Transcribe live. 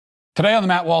Today on the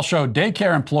Matt Walsh Show,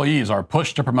 daycare employees are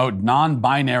pushed to promote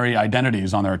non-binary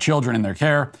identities on their children in their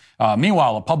care.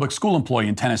 Meanwhile, a public school employee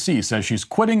in Tennessee says she's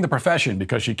quitting the profession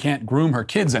because she can't groom her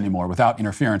kids anymore without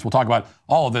interference. We'll talk about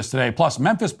all of this today. Plus,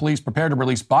 Memphis police prepare to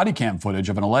release body cam footage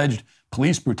of an alleged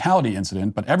police brutality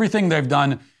incident, but everything they've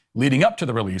done leading up to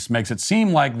the release makes it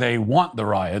seem like they want the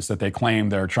riots that they claim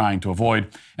they're trying to avoid.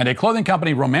 And a clothing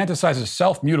company romanticizes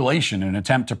self-mutilation in an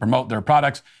attempt to promote their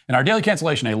products. In our daily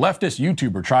cancellation, a leftist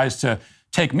YouTuber tries to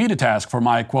take me to task for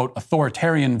my, quote,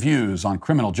 authoritarian views on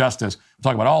criminal justice.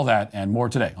 We'll talk about all that and more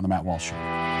today on The Matt Walsh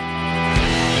Show.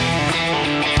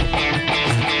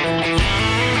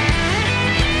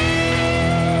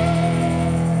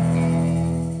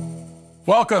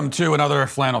 Welcome to another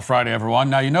Flannel Friday, everyone.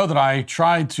 Now, you know that I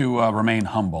try to remain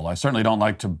humble. I certainly don't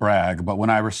like to brag, but when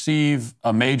I receive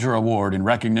a major award in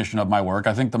recognition of my work,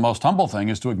 I think the most humble thing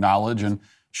is to acknowledge and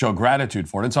show gratitude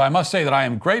for it. And so I must say that I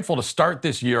am grateful to start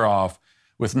this year off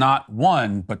with not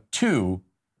one, but two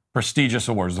prestigious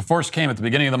awards. The first came at the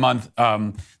beginning of the month.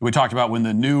 We talked about when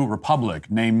the New Republic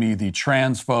named me the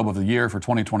Transphobe of the Year for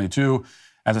 2022.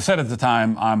 As I said at the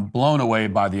time, I'm blown away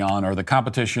by the honor. The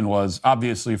competition was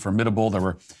obviously formidable. There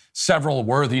were several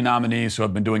worthy nominees who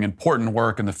have been doing important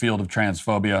work in the field of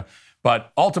transphobia,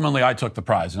 but ultimately I took the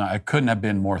prize, and I couldn't have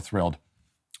been more thrilled.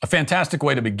 A fantastic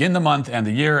way to begin the month and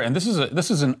the year, and this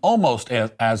is an almost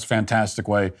as fantastic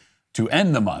way to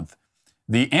end the month.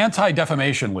 The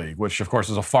Anti-Defamation League, which of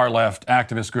course is a far-left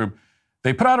activist group,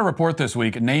 they put out a report this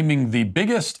week naming the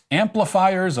biggest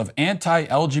amplifiers of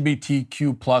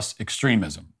anti-LGBTQ plus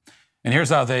extremism. And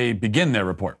here's how they begin their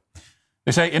report.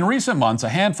 They say, in recent months, a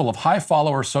handful of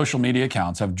high-follower social media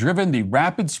accounts have driven the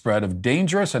rapid spread of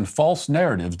dangerous and false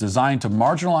narratives designed to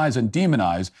marginalize and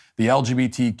demonize the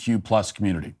LGBTQ plus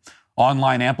community.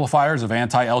 Online amplifiers of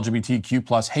anti-LGBTQ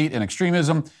plus hate and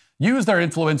extremism use their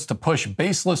influence to push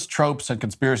baseless tropes and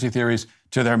conspiracy theories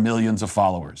to their millions of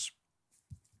followers.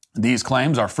 These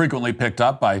claims are frequently picked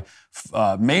up by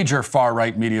major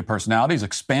far-right media personalities,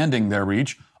 expanding their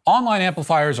reach. Online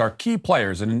amplifiers are key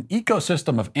players in an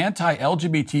ecosystem of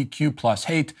anti-LGBTQ plus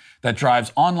hate that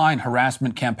drives online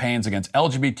harassment campaigns against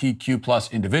LGBTQ plus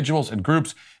individuals and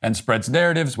groups and spreads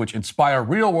narratives which inspire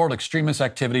real-world extremist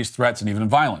activities, threats, and even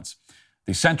violence.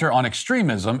 The Center on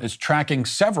Extremism is tracking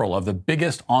several of the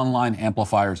biggest online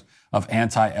amplifiers of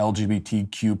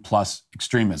anti-LGBTQ plus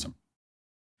extremism.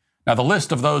 Now, the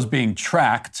list of those being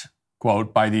tracked,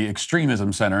 quote, by the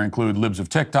Extremism Center include Libs of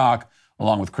TikTok,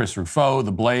 along with Chris Rufo,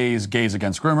 The Blaze, Gays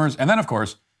Against Groomers, and then, of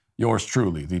course, yours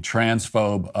truly, the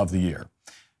Transphobe of the Year.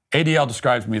 ADL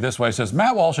describes me this way. It says,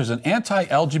 Matt Walsh is an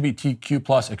anti-LGBTQ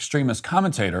plus extremist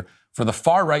commentator for the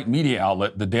far-right media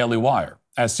outlet, The Daily Wire.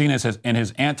 As seen in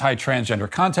his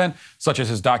anti-transgender content, such as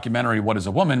his documentary, What is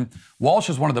a Woman, Walsh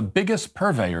is one of the biggest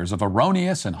purveyors of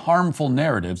erroneous and harmful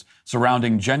narratives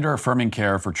surrounding gender-affirming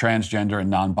care for transgender and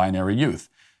non-binary youth.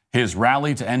 His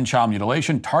rally to end child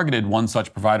mutilation targeted one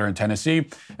such provider in Tennessee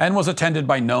and was attended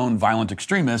by known violent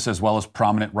extremists as well as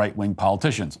prominent right-wing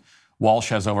politicians. Walsh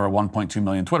has over 1.2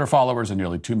 million Twitter followers and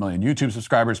nearly 2 million YouTube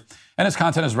subscribers, and his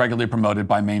content is regularly promoted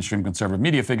by mainstream conservative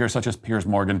media figures such as Piers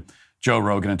Morgan, Joe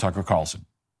Rogan, and Tucker Carlson.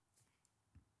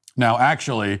 Now,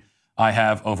 actually, I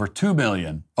have over 2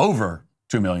 million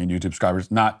YouTube subscribers,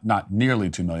 not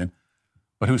nearly 2 million,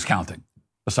 but who's counting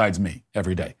besides me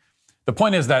every day? The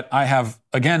point is that I have,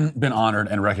 again, been honored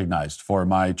and recognized for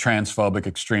my transphobic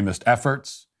extremist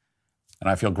efforts, and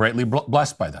I feel greatly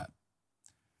blessed by that.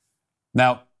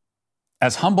 Now,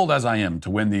 as humbled as I am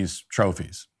to win these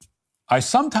trophies, I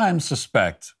sometimes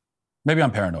suspect, maybe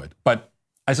I'm paranoid, but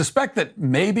I suspect that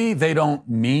maybe they don't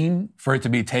mean for it to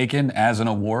be taken as an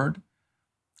award,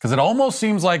 because it almost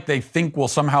seems like they think we'll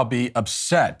somehow be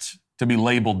upset to be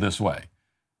labeled this way,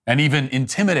 and even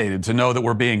intimidated to know that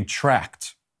we're being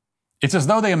tracked. It's as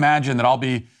though they imagine that I'll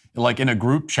be like in a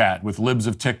group chat with Libs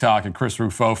of TikTok and Chris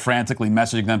Rufo, frantically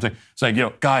messaging them, saying, you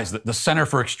know, guys, the Center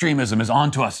for Extremism is on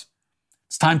to us.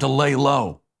 It's time to lay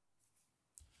low.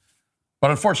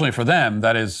 But unfortunately for them,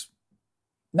 that is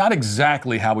not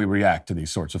exactly how we react to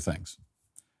these sorts of things.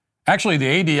 Actually,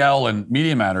 the ADL and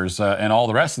Media Matters and all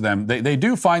the rest of them, they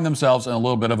do find themselves in a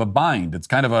little bit of a bind. It's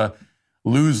kind of a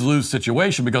lose-lose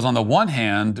situation because on the one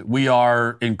hand, we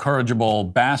are incorrigible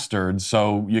bastards,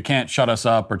 so you can't shut us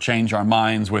up or change our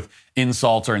minds with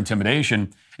insults or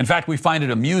intimidation. In fact, we find it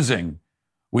amusing.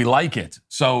 We like it.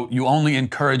 So you only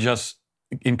encourage us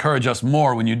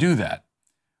more when you do that.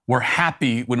 We're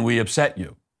happy when we upset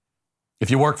you.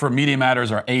 If you work for Media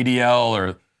Matters or ADL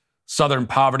or Southern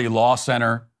Poverty Law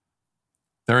Center,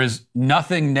 there is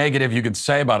nothing negative you could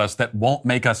say about us that won't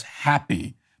make us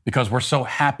happy because we're so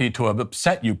happy to have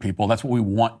upset you people. That's what we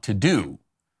want to do.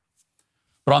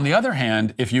 But on the other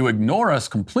hand, if you ignore us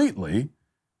completely,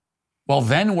 well,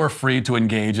 then we're free to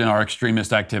engage in our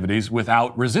extremist activities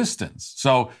without resistance.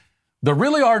 So there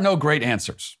really are no great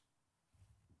answers.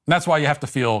 And that's why you have to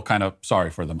feel kind of sorry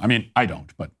for them. I mean, I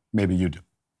don't, but maybe you do.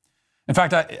 In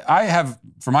fact, I have,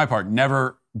 for my part,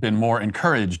 never been more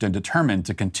encouraged and determined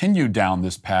to continue down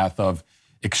this path of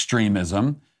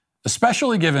extremism,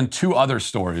 especially given two other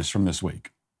stories from this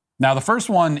week. Now, the first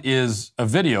one is a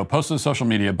video posted to social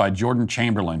media by Jordan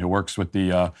Chamberlain, who works with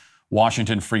the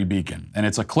Washington Free Beacon. And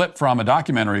it's a clip from a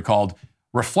documentary called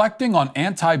Reflecting on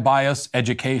Anti-Bias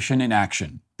Education in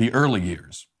Action, the Early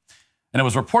Years. And it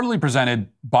was reportedly presented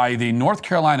by the North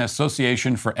Carolina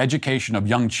Association for Education of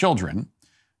Young Children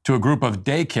to a group of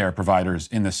daycare providers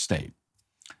in the state.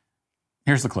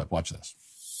 Here's the clip. Watch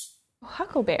this.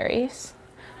 Huckleberries.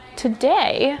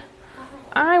 Today,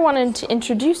 I wanted to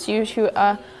introduce you to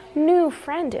a new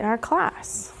friend in our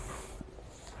class.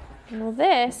 Well,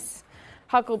 this,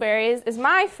 Huckleberries, is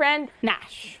my friend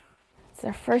Nash. It's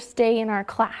their first day in our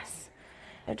class.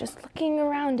 They're just looking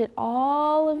around at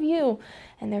all of you,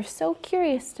 and they're so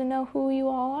curious to know who you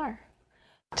all are.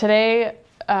 Today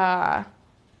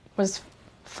was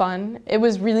fun. It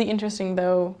was really interesting,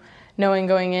 though, knowing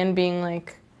going in, being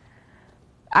like,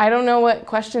 I don't know what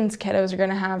questions kiddos are going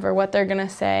to have or what they're going to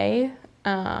say,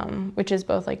 which is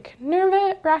both like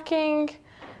nerve-wracking,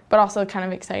 but also kind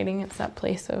of exciting. It's that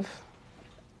place of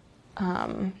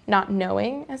not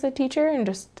knowing as a teacher and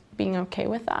just being okay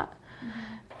with that.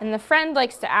 And the friend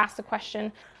likes to ask the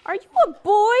question, are you a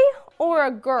boy or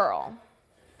a girl?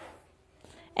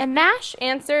 And Nash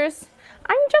answers,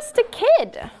 I'm just a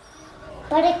kid.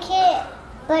 But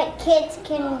kids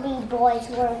can be boys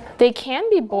or... They can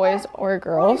be boys or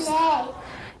girls.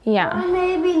 Yeah. Or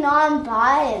maybe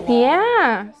non-binary.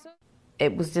 Yeah.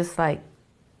 It was just like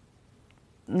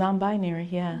non-binary,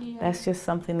 yeah. That's just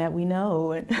something that we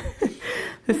know. And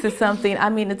this is something, I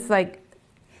mean, it's like,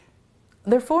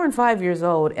 they're 4 and 5 years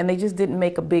old, and they just didn't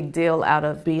make a big deal out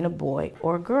of being a boy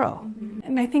or a girl.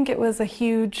 And I think it was a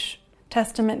huge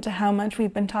testament to how much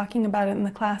we've been talking about it in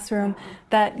the classroom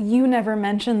that you never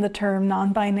mentioned the term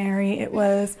non-binary. It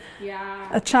was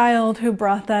a child who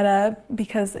brought that up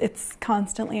because it's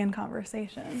constantly in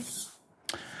conversation.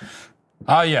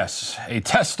 Yes, a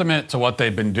testament to what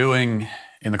they've been doing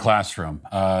in the classroom.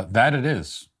 That it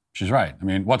is. She's right. I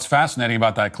mean, what's fascinating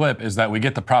about that clip is that we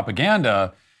get the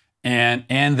propaganda and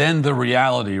then the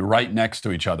reality right next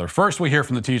to each other. First, we hear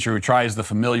from the teacher who tries the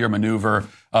familiar maneuver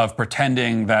of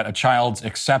pretending that a child's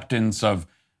acceptance of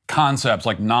concepts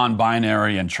like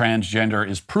non-binary and transgender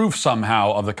is proof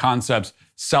somehow of the concept's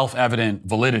self-evident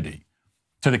validity.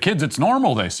 To the kids, it's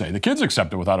normal, they say. The kids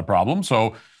accept it without a problem,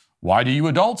 so why do you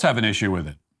adults have an issue with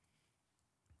it?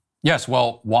 Yes,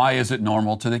 well, why is it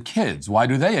normal to the kids? Why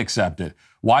do they accept it?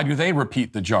 Why do they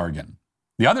repeat the jargon?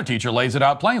 The other teacher lays it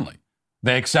out plainly.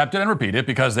 They accept it and repeat it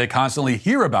because they constantly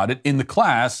hear about it in the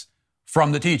class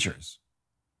from the teachers.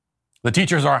 The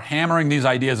teachers are hammering these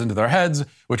ideas into their heads,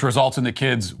 which results in the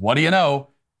kids, what do you know,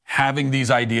 having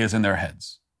these ideas in their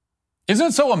heads. Isn't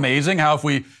it so amazing how if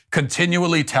we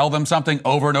continually tell them something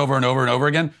over and over and over and over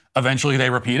again, eventually they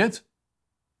repeat it?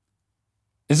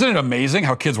 Isn't it amazing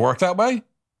how kids work that way?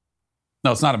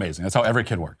 No, it's not amazing. That's how every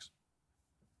kid works.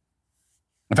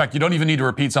 In fact, you don't even need to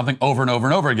repeat something over and over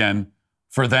and over again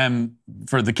for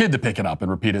the kid to pick it up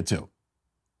and repeat it too.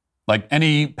 Like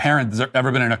any parent that's ever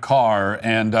been in a car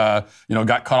and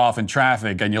got cut off in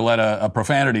traffic and you let a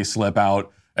profanity slip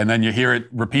out and then you hear it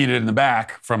repeated in the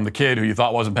back from the kid who you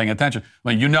thought wasn't paying attention.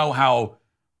 Well, you know how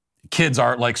kids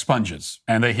are like sponges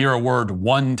and they hear a word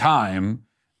one time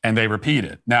and they repeat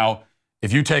it. Now,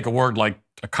 if you take a word like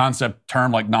a concept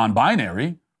term like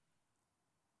non-binary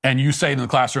and you say it in the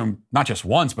classroom not just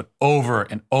once but over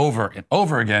and over and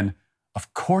over again,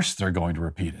 of course they're going to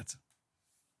repeat it.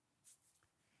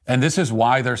 And this is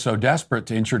why they're so desperate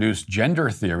to introduce gender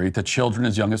theory to children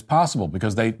as young as possible,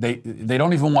 because they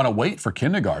don't even want to wait for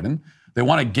kindergarten. They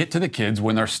want to get to the kids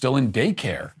when they're still in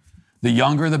daycare. The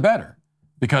younger, the better,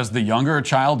 because the younger a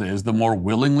child is, the more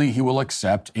willingly he will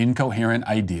accept incoherent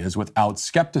ideas without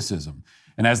skepticism.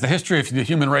 And as the history of the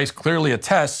human race clearly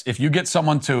attests, if you get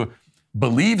someone to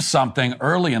believe something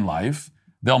early in life,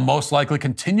 they'll most likely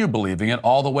continue believing it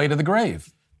all the way to the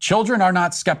grave. Children are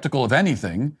not skeptical of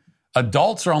anything.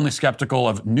 Adults are only skeptical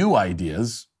of new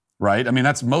ideas, right? I mean,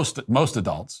 that's most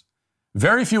adults.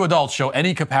 Very few adults show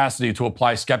any capacity to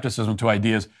apply skepticism to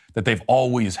ideas that they've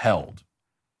always held.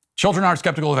 Children aren't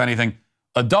skeptical of anything.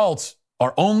 Adults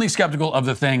are only skeptical of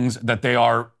the things that they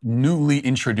are newly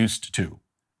introduced to.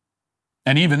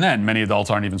 And even then, many adults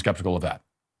aren't even skeptical of that.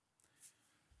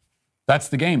 That's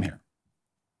the game here.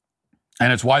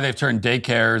 And it's why they've turned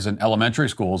daycares and elementary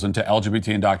schools into LGBT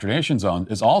indoctrination zones.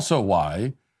 Is also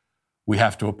why we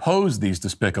have to oppose these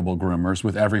despicable groomers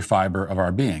with every fiber of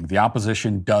our being. The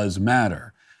opposition does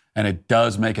matter, and it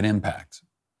does make an impact.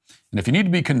 And if you need to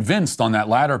be convinced on that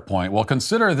latter point, well,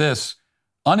 consider this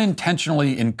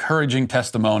unintentionally encouraging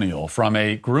testimonial from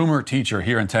a groomer teacher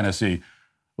here in Tennessee.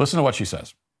 Listen to what she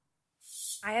says.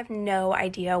 I have no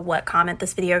idea what comment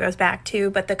this video goes back to,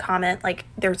 but the comment, like,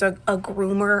 there's a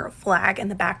groomer flag in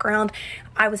the background.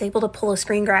 I was able to pull a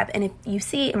screen grab, and if you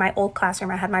see in my old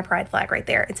classroom, I had my pride flag right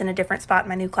there. It's in a different spot in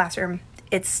my new classroom.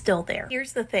 It's still there.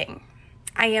 Here's the thing.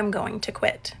 I am going to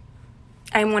quit.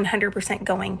 I am 100%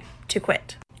 going to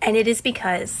quit. And it is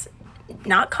because,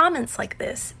 not comments like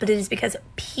this, but it is because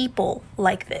people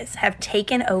like this have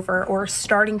taken over or are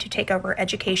starting to take over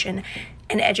education,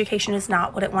 and education is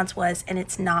not what it once was, and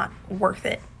it's not worth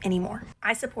it anymore.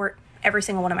 I support every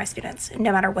single one of my students,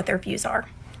 no matter what their views are.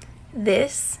 Now,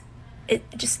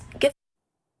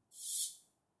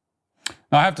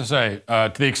 I have to say,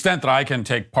 to the extent that I can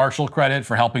take partial credit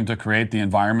for helping to create the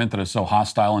environment that is so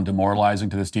hostile and demoralizing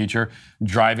to this teacher,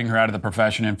 driving her out of the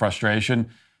profession in frustration,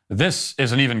 this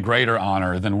is an even greater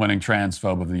honor than winning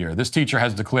Transphobe of the Year. This teacher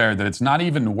has declared that it's not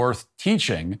even worth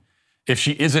teaching if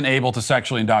she isn't able to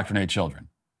sexually indoctrinate children.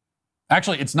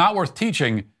 Actually, it's not worth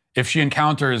teaching if she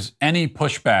encounters any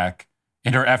pushback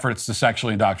in her efforts to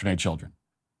sexually indoctrinate children.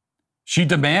 She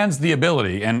demands the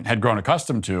ability, and had grown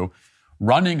accustomed to,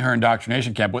 running her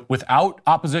indoctrination camp without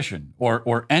opposition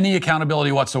or any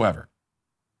accountability whatsoever.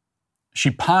 She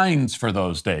pines for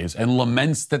those days and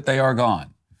laments that they are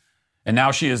gone. And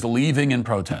now she is leaving in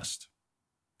protest,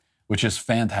 which is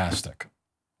fantastic.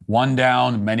 One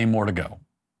down, many more to go.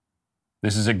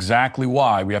 This is exactly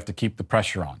why we have to keep the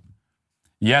pressure on.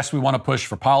 Yes, we want to push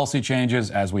for policy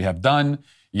changes, as we have done.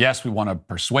 Yes, we want to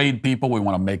persuade people. We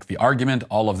want to make the argument,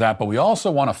 all of that. But we also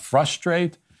want to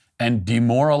frustrate and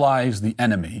demoralize the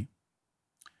enemy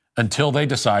until they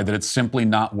decide that it's simply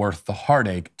not worth the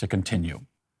heartache to continue.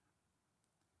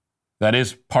 That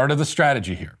is part of the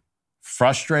strategy here.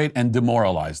 Frustrate and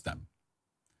demoralize them.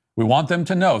 We want them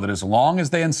to know that as long as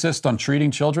they insist on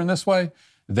treating children this way,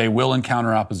 they will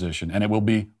encounter opposition, and it will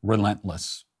be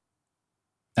relentless.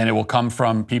 And it will come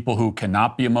from people who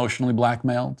cannot be emotionally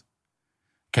blackmailed,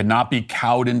 cannot be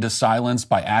cowed into silence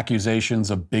by accusations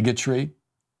of bigotry.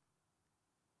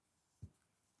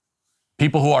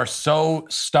 People who are so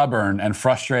stubborn and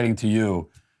frustrating to you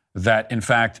that, in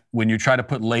fact, when you try to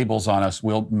put labels on us,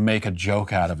 we'll make a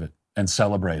joke out of it and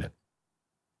celebrate it.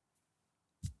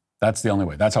 That's the only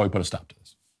way. That's how we put a stop to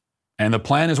this. And the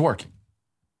plan is working,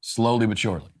 slowly but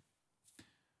surely.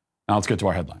 Now let's get to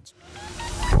our headlines.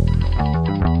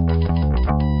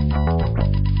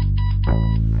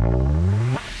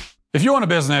 If you own a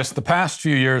business, the past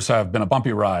few years have been a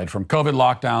bumpy ride. From COVID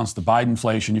lockdowns to Biden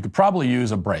inflation, you could probably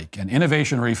use a break, and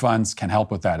Innovation Refunds can help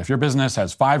with that. If your business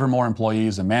has 5 or more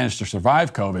employees and managed to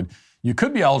survive COVID, you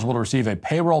could be eligible to receive a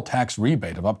payroll tax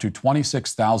rebate of up to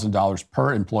 $26,000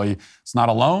 per employee. It's not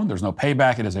a loan. There's no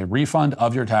payback. It is a refund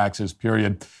of your taxes,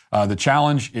 period. The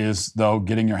challenge is, though,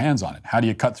 getting your hands on it. How do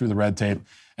you cut through the red tape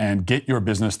and get your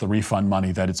business the refund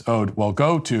money that it's owed? Well,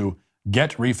 go to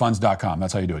GetRefunds.com.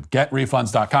 That's how you do it.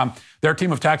 GetRefunds.com. Their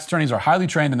team of tax attorneys are highly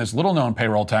trained in this little-known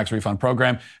payroll tax refund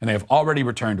program, and they have already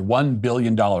returned $1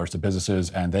 billion to businesses,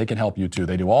 and they can help you too.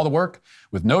 They do all the work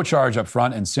with no charge up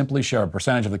front and simply share a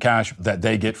percentage of the cash that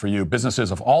they get for you. Businesses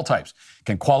of all types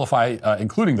can qualify,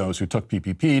 including those who took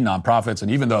PPP, nonprofits, and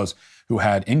even those who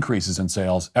had increases in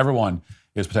sales. Everyone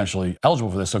is potentially eligible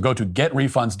for this. So go to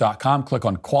getrefunds.com, click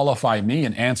on Qualify Me,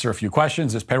 and answer a few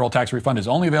questions. This payroll tax refund is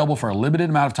only available for a limited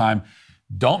amount of time.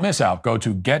 Don't miss out. Go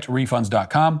to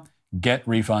getrefunds.com,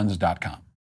 getrefunds.com.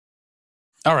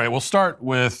 All right, we'll start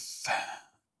with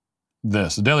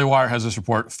this. The Daily Wire has this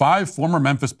report. 5 former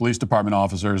Memphis Police Department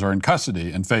officers are in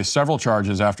custody and face several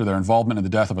charges after their involvement in the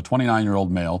death of a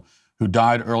 29-year-old male who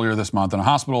died earlier this month in a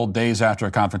hospital days after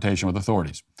a confrontation with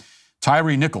authorities.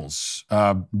 Tyree Nichols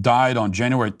died on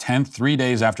January 10th, 3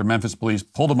 days after Memphis police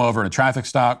pulled him over in a traffic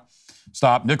stop.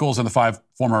 Nichols and the 5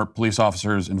 former police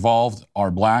officers involved are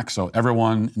black, so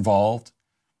everyone involved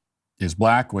is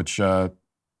black, which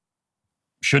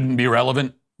shouldn't be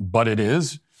relevant, but it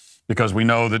is, because we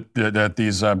know that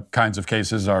these kinds of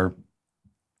cases are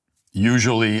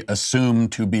usually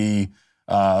assumed to be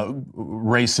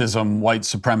racism, white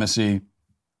supremacy,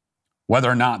 whether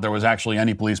or not there was actually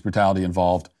any police brutality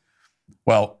involved.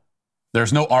 Well,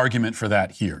 there's no argument for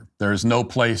that here. There's no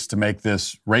place to make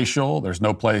this racial. There's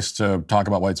no place to talk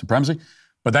about white supremacy.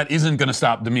 But that isn't going to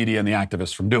stop the media and the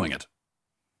activists from doing it.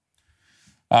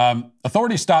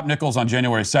 Authorities stopped Nichols on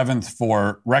January 7th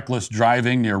for reckless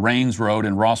driving near Rains Road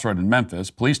and Ross Road in Memphis.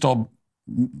 Police told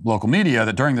local media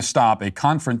that during the stop, a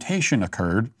confrontation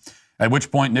occurred, at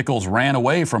which point Nichols ran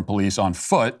away from police on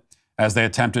foot as they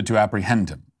attempted to apprehend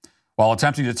him. While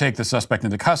attempting to take the suspect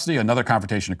into custody, another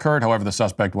confrontation occurred. However, the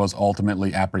suspect was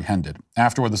ultimately apprehended.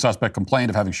 Afterward, the suspect complained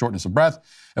of having shortness of breath,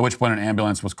 at which point an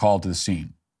ambulance was called to the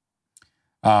scene.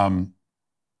 And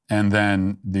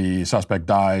then the suspect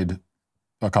died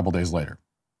a couple days later.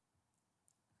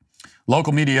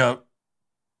 Local media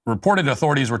reported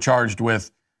authorities were charged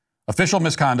with official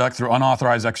misconduct through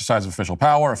unauthorized exercise of official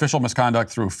power, official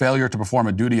misconduct through failure to perform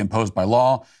a duty imposed by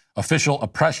law, official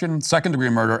oppression, second-degree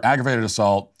murder, aggravated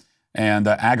assault, and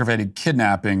aggravated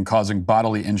kidnapping causing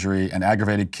bodily injury, and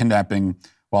aggravated kidnapping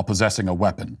while possessing a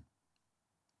weapon.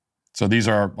 So these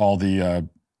are all the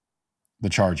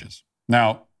charges.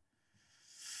 Now,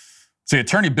 see,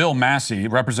 Attorney Bill Massey,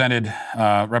 representing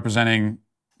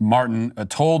Martin,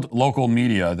 told local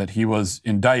media that he was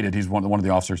indicted. He's one of the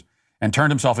officers, and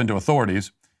turned himself into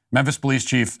authorities. Memphis Police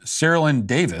Chief Cyrilyn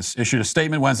Davis issued a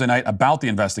statement Wednesday night about the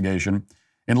investigation.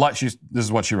 This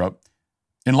is what she wrote.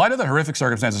 In light of the horrific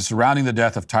circumstances surrounding the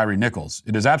death of Tyre Nichols,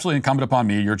 it is absolutely incumbent upon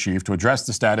me, your chief, to address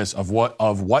the status of what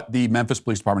the Memphis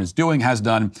Police Department is doing, has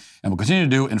done, and will continue to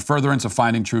do in furtherance of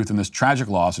finding truth in this tragic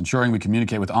loss, ensuring we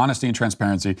communicate with honesty and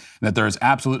transparency, and that there is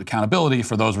absolute accountability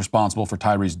for those responsible for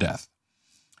Tyre's death.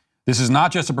 This is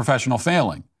not just a professional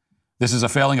failing. This is a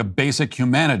failing of basic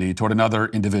humanity toward another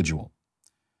individual.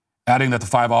 Adding that the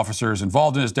 5 officers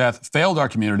involved in his death failed our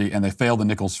community and they failed the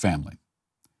Nichols family.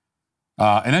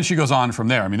 And then she goes on from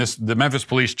there. I mean, the Memphis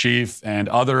police chief and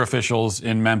other officials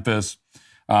in Memphis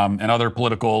and other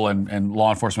political and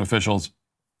law enforcement officials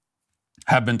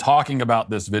have been talking about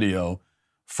this video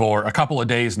for a couple of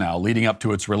days now, leading up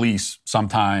to its release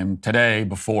sometime today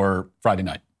before Friday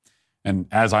night. And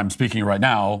as I'm speaking right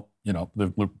now,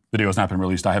 the video has not been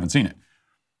released. I haven't seen it.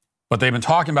 But they've been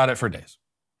talking about it for days.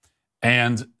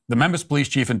 And the Memphis police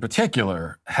chief in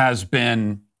particular has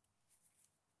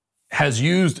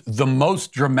used the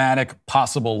most dramatic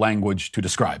possible language to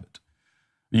describe it.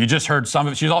 You just heard some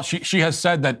of it. She has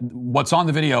said that what's on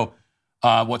the video,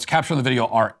 what's captured on the video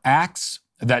are acts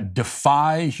that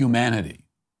defy humanity.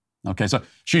 Okay, so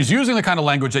she's using the kind of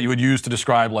language that you would use to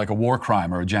describe like a war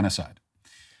crime or a genocide.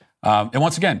 And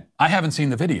once again, I haven't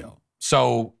seen the video.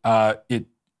 So it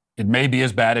may be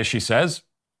as bad as she says.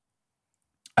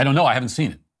 I don't know. I haven't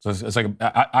seen it. So it's like,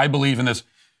 I believe in this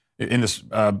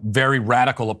very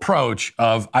radical approach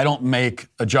of I don't make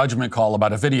a judgment call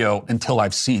about a video until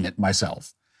I've seen it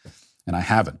myself. And I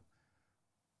haven't.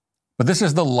 But this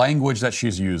is the language that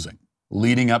she's using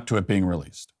leading up to it being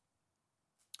released.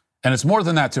 And it's more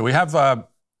than that, too. We have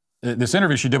this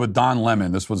interview she did with Don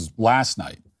Lemon. This was last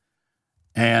night.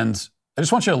 And I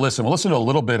just want you to listen. We'll listen to a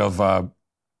little bit of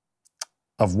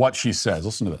what she says.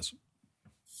 Listen to this.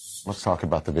 Let's talk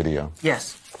about the video.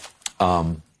 Yes.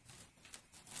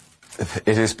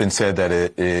 It has been said that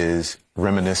it is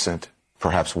reminiscent,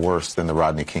 perhaps worse than the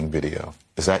Rodney King video.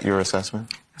 Is that your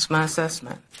assessment? That's my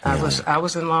assessment. Yeah. I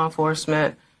was in law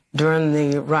enforcement during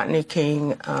the Rodney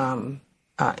King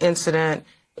incident,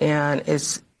 and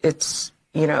it's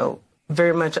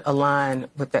very much aligned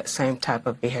with that same type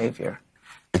of behavior.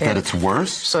 That it's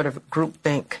worse? Sort of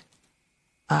groupthink.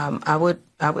 I would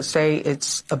say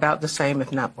it's about the same,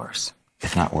 if not worse.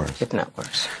 If not worse. If not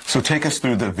worse. So take us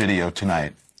through the video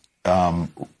tonight.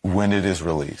 When it is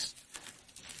released.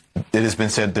 It has been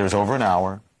said there's over an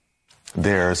hour.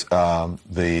 There's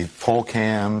the pole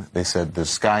cam, they said there's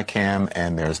sky cam,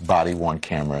 and there's body worn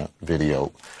camera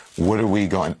video. What are we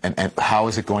going, and how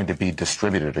is it going to be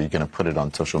distributed? Are you going to put it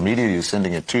on social media? Are you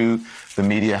sending it to the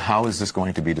media? How is this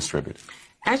going to be distributed?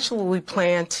 Actually, we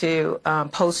plan to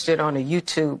post it on a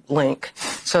YouTube link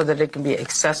so that it can be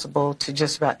accessible to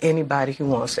just about anybody who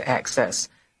wants to access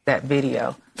that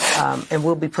video. And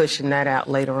we'll be pushing that out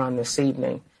later on this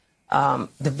evening. The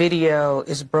video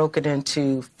is broken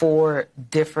into 4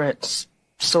 different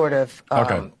sort of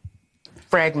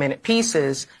fragmented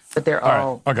pieces, but they're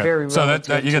all very relative.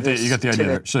 So you get the idea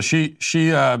there. So she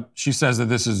says that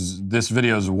this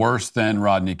video is worse than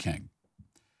Rodney King.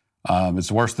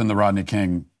 It's worse than the Rodney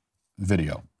King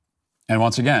video. And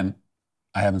once again,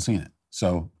 I haven't seen it.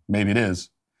 So maybe it is.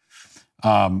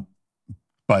 But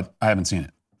I haven't seen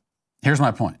it. Here's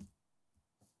my point.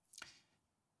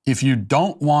 If you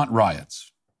don't want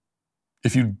riots,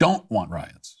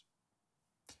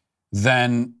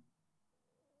 then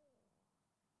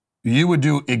you would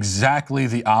do exactly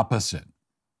the opposite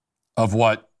of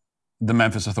what the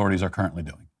Memphis authorities are currently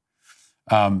doing.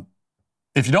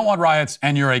 If you don't want riots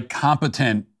and you're a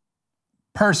competent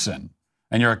person,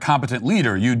 and you're a competent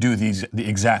leader, you do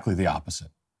exactly the opposite.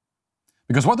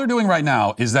 Because what they're doing right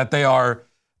now is that they are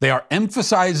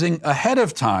emphasizing ahead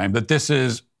of time that this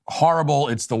is horrible,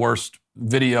 it's the worst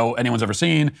video anyone's ever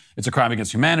seen, it's a crime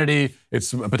against humanity,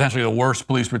 it's potentially the worst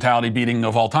police brutality beating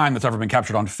of all time that's ever been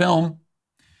captured on film.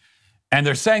 And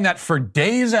they're saying that for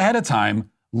days ahead of time,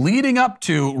 leading up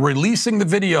to releasing the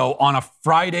video on a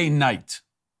Friday night.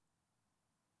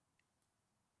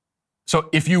 So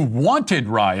if you wanted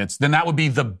riots, then that would be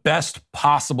the best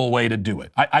possible way to do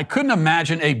it. I couldn't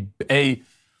imagine a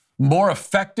more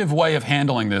effective way of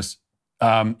handling this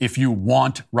if you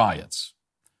want riots.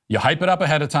 You hype it up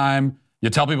ahead of time. You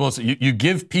tell people, you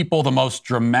give people the most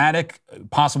dramatic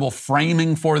possible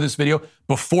framing for this video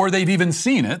before they've even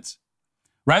seen it,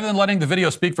 rather than letting the video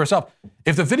speak for itself.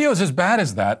 If the video is as bad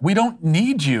as that, we don't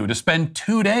need you to spend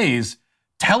 2 days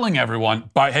telling everyone,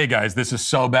 hey guys, this is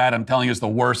so bad, I'm telling you it's the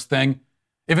worst thing.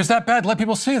 If it's that bad, let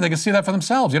people see it. They can see that for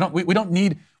themselves. We don't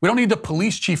need the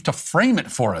police chief to frame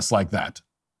it for us like that.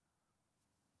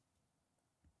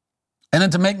 And then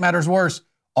to make matters worse,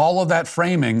 all of that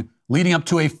framing leading up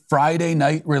to a Friday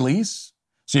night release.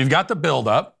 So you've got the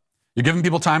buildup. You're giving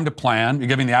people time to plan. You're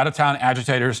giving the out-of-town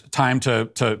agitators time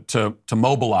to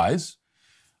mobilize.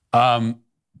 And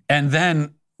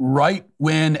then right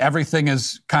when everything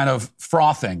is kind of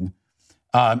frothing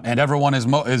and everyone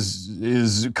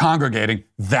is congregating,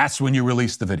 that's when you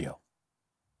release the video.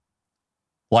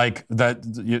 Like that,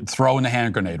 you throw in the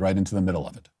hand grenade right into the middle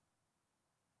of it.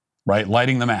 Right?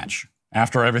 Lighting the match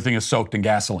after everything is soaked in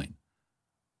gasoline.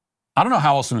 I don't know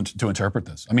how else to interpret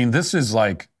this. I mean, this is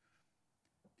like,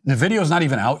 the video is not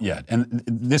even out yet, and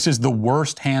this is the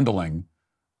worst handling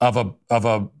of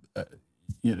a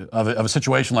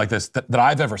situation like this that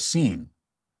I've ever seen.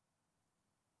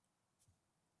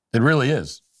 It really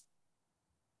is.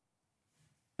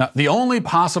 Now, the only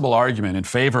possible argument in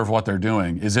favor of what they're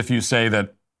doing is if you say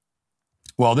that,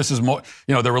 well, this is more,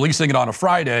 they're releasing it on a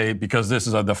Friday because this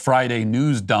is the Friday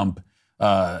news dump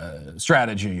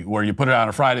strategy where you put it out on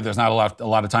a Friday. There's not a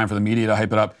lot of time for the media to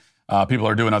hype it up. People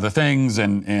are doing other things,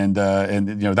 and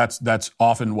that's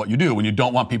often what you do when you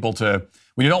don't want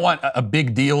a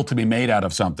big deal to be made out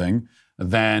of something.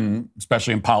 Then,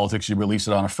 especially in politics, you release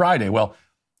it on a Friday. Well,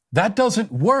 that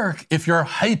doesn't work if you're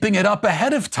hyping it up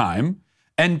ahead of time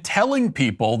and telling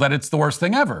people that it's the worst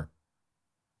thing ever.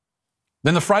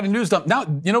 Then the Friday news dump. Now,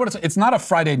 you know what? It's not a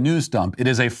Friday news dump. It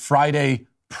is a Friday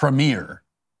premiere.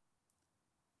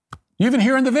 You even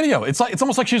hear in the video, it's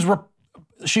almost like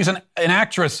she's an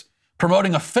actress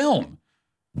promoting a film.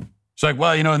 It's like,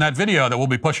 well, in that video that we'll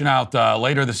be pushing out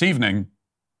later this evening,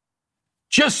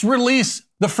 just release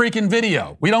the freaking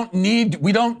video. We don't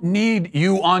need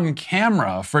you on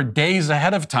camera for days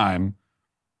ahead of time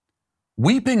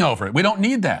weeping over it. We don't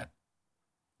need that.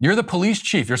 You're the police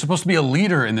chief. You're supposed to be a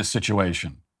leader in this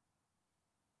situation,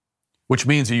 which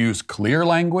means you use clear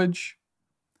language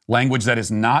that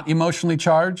is not emotionally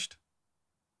charged.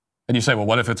 And you say, well,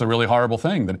 what if it's a really horrible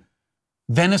thing?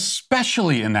 Then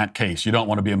especially in that case, you don't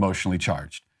want to be emotionally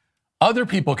charged. Other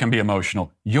people can be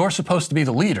emotional. You're supposed to be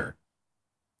the leader,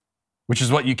 which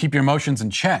is what you keep your emotions in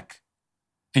check.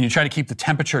 And you try to keep the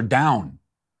temperature down.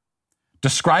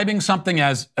 Describing something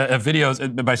as a video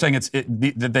by saying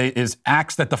is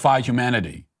acts that defy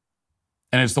humanity,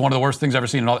 and it's one of the worst things I've ever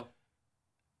seen, and all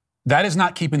that is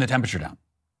not keeping the temperature down.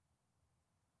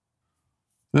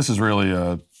 This is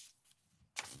really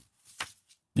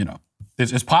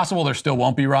it's possible there still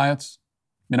won't be riots,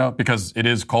 because it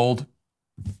is cold.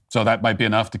 So that might be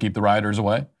enough to keep the rioters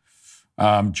away.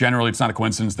 Generally, it's not a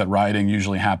coincidence that rioting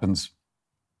usually happens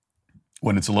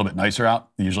when it's a little bit nicer out.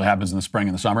 It usually happens in the spring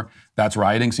and the summer. That's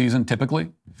rioting season,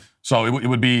 typically. So it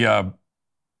would be a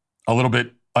little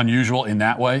bit unusual in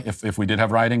that way if we did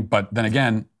have rioting. But then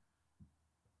again,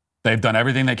 they've done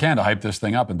everything they can to hype this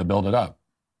thing up and to build it up.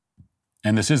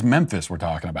 And this is Memphis we're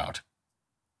talking about.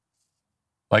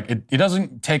 Like, it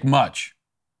doesn't take much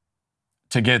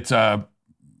to get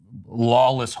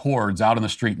lawless hordes out in the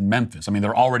street in Memphis. I mean,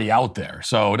 they're already out there.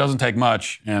 So it doesn't take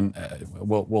much, and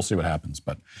we'll see what happens.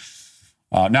 But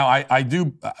now I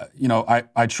do,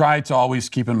 I try to always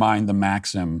keep in mind the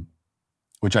maxim,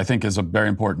 which I think is a very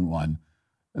important one,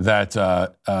 that,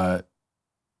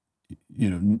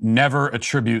 never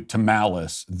attribute to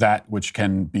malice that which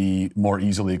can be more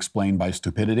easily explained by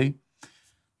stupidity.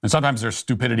 And sometimes there's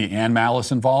stupidity and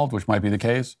malice involved, which might be the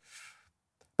case.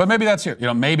 But maybe that's here.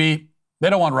 Maybe they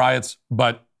don't want riots,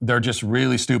 but they're just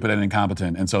really stupid and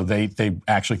incompetent. And so they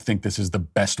actually think this is the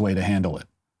best way to handle it.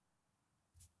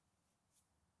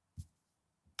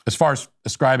 As far as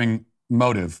ascribing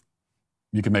motive,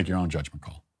 you can make your own judgment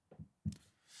call.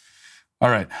 All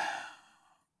right.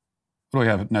 What do we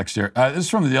have next here? This is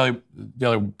from the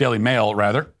Daily Mail,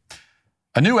 rather.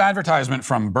 A new advertisement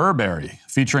from Burberry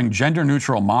featuring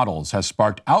gender-neutral models has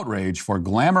sparked outrage for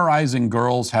glamorizing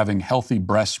girls having healthy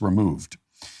breasts removed.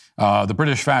 The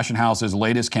British fashion house's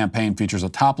latest campaign features a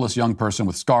topless young person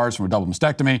with scars from a double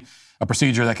mastectomy, a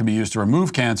procedure that can be used to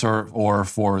remove cancer or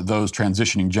for those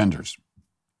transitioning genders.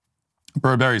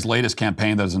 Burberry's latest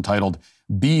campaign, that is entitled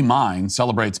Be Mine,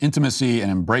 celebrates intimacy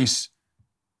and embracement.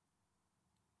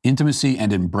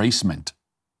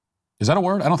 Is that a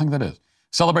word? I don't think that is.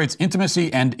 Celebrates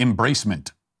intimacy and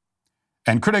embracement.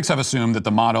 And critics have assumed that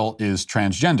the model is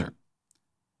transgender.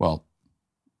 Well,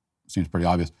 seems pretty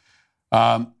obvious.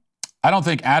 I don't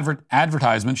think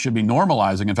advertisements should be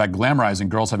normalizing, in fact, glamorizing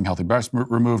girls having healthy breasts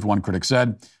removed, one critic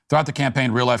said. Throughout the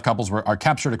campaign, real-life couples are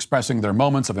captured expressing their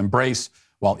moments of embrace,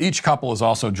 while each couple is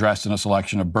also dressed in a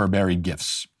selection of Burberry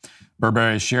gifts.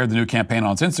 Burberry shared the new campaign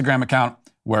on its Instagram account,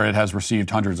 where it has received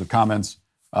hundreds of comments.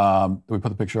 Did we put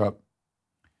the picture up?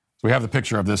 So we have the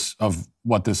picture of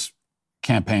what this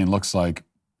campaign looks like.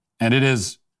 And it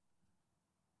is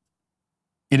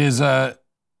a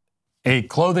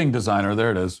clothing designer.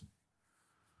 There it is.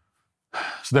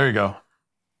 So there you go.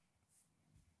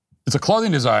 It's a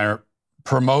clothing designer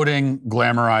promoting,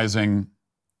 glamorizing,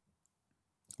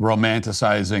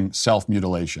 romanticizing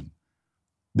self-mutilation.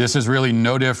 This is really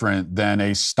no different than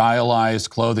a stylized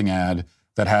clothing ad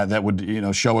that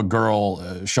would show a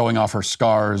girl showing off her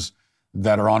scars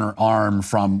that are on her arm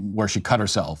from where she cut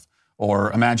herself.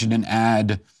 Or imagine an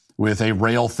ad with a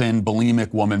rail-thin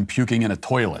bulimic woman puking in a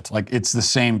toilet. Like, it's the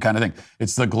same kind of thing.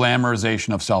 It's the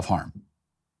glamorization of self-harm.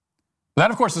 That,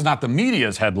 of course, is not the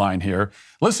media's headline here.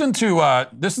 Listen to,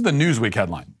 this is the Newsweek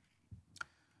headline.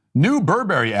 New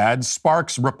Burberry ad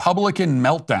sparks Republican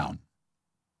meltdown.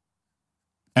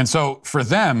 And so for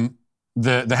them,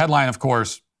 the headline, of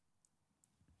course,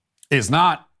 is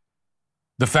not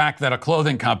the fact that a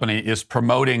clothing company is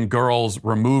promoting girls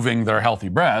removing their healthy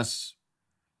breasts,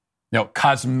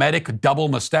 cosmetic double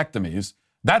mastectomies.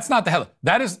 That's not the headline.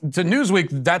 That is, to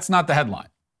Newsweek, that's not the headline.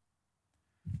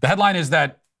 The headline is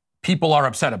that people are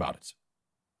upset about it.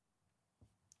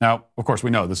 Now, of course, we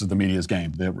know this is the media's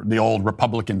game, the old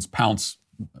Republicans pounce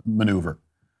maneuver.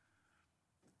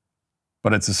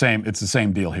 But it's the same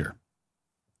deal here.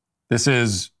 This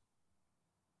is,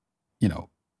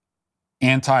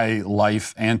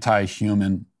 anti-life,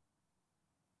 anti-human.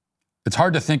 It's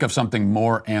hard to think of something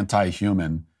more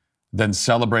anti-human than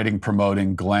celebrating,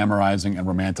 promoting, glamorizing, and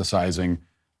romanticizing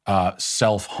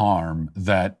self-harm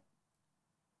that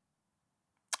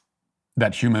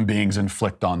human beings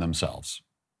inflict on themselves.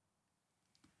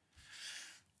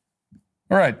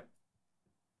 All right.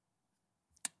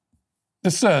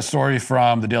 This story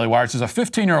from the Daily Wire says a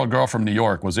 15-year-old girl from New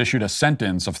York was issued a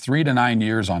sentence of 3 to 9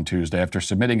 years on Tuesday after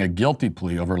submitting a guilty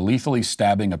plea over lethally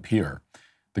stabbing a peer.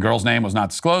 The girl's name was not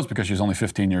disclosed because she's only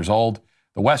 15 years old.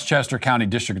 The Westchester County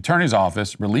District Attorney's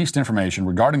Office released information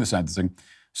regarding the sentencing,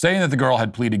 stating that the girl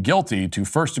had pleaded guilty to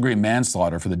first-degree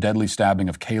manslaughter for the deadly stabbing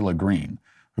of Kayla Green,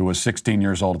 who was 16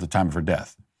 years old at the time of her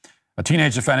death. A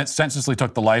teenage defendant senselessly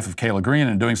took the life of Kayla Green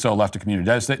and in doing so left a community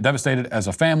devastated. As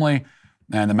a family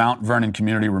and the Mount Vernon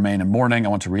community remain in mourning, I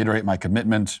want to reiterate my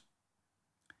commitment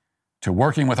to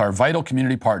working with our vital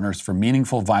community partners for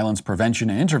meaningful violence prevention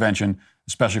and intervention,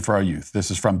 especially for our youth.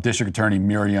 This is from District Attorney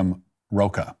Miriam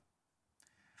Roca.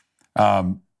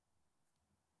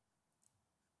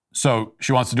 So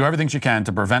she wants to do everything she can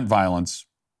to prevent violence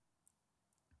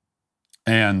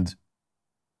and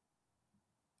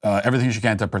everything she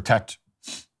can to protect,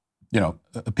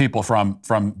 people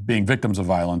from being victims of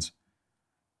violence.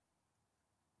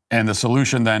 And the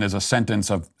solution then is a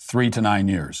sentence of 3 to 9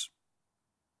 years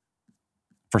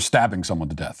for stabbing someone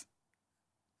to death.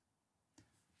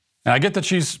 And I get that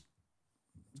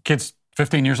kid's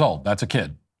 15 years old. That's a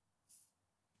kid.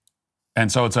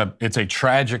 And so it's a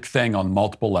tragic thing on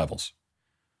multiple levels.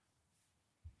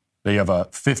 They have a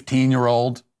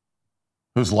 15-year-old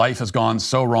whose life has gone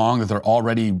so wrong that they're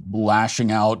already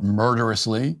lashing out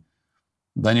murderously.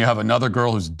 Then you have another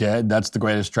girl who's dead. That's the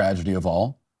greatest tragedy of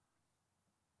all.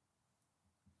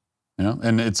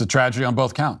 And it's a tragedy on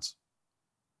both counts.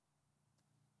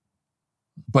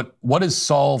 But what is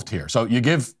solved here? So you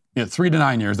give 3 to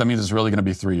 9 years. That means it's really going to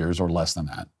be 3 years or less than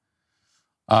that.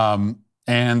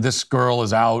 And this girl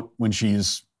is out when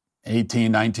she's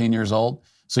 18, 19 years old.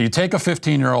 So you take a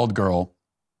 15-year-old girl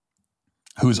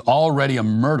who's already a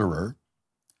murderer,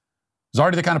 who's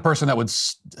already the kind of person that would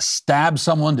stab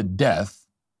someone to death,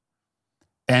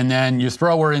 and then you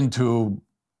throw her into,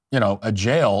 a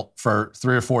jail for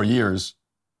 3 or 4 years,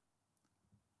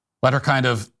 let her kind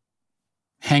of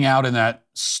hang out in that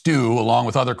stew along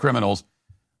with other criminals.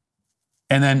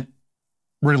 and then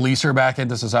release her back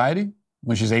into society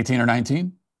when she's 18 or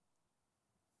 19?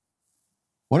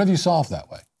 What have you solved that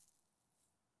way?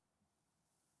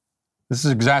 This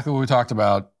is exactly what we talked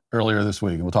about earlier this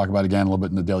week, and we'll talk about it again a little bit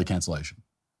in the daily cancellation.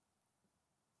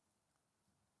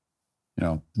 You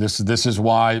know, this is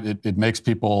why it makes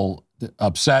people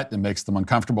upset. It makes them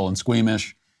uncomfortable and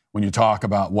squeamish when you talk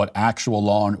about what actual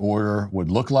law and order would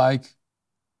look like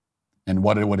and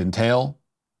what it would entail.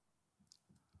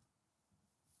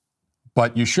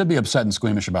 But you should be upset and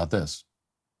squeamish about this.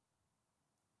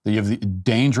 That you have the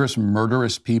dangerous,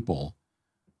 murderous people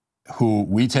who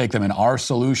we take them, and our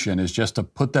solution is just to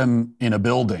put them in a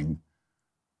building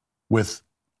with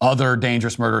other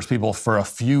dangerous, murderous people for a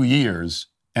few years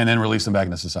and then release them back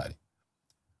into society.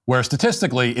 Where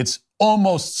statistically, it's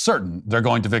almost certain they're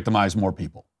going to victimize more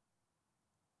people.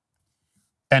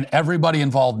 And everybody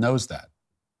involved knows that.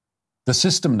 The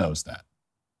system knows that.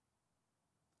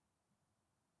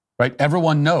 Right?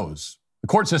 Everyone knows. The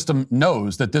court system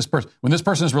knows that when this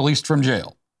person is released from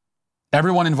jail,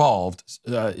 everyone involved,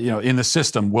 in the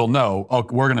system will know, oh,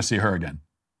 we're going to see her again.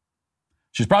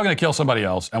 She's probably going to kill somebody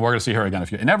else, and we're going to see her again.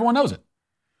 And everyone knows it.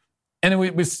 And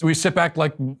then we sit back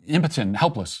like impotent and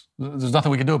helpless. There's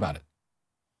nothing we can do about it.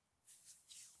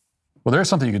 Well, there is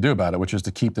something you can do about it, which is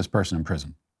to keep this person in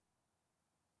prison.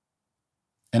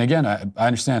 And again, I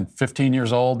understand 15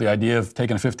 years old, the idea of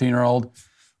taking a 15-year-old,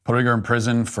 putting her in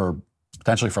prison for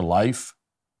potentially for life,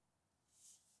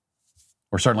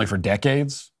 or certainly for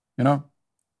decades, that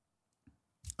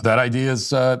idea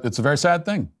is, it's a very sad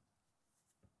thing.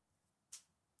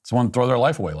 Someone throw their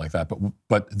life away like that.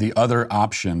 But the other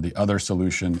option, the other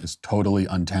solution is totally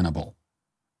untenable.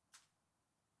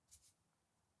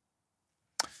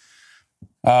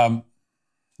 Another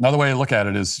way to look at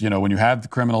it is, when you have the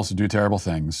criminals who do terrible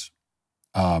things,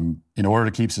 in order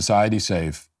to keep society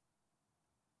safe,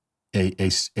 a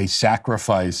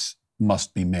sacrifice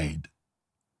must be made.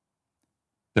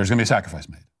 There's going to be a sacrifice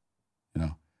made.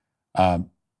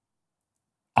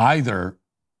 Either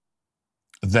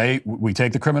we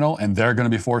take the criminal and they're going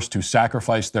to be forced to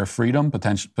sacrifice their freedom,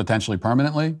 potentially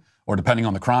permanently, or depending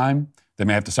on the crime, they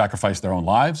may have to sacrifice their own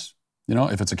lives,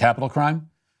 if it's a capital crime.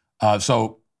 And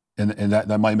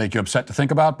that might make you upset to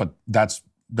think about, but that's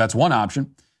one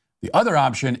option. The other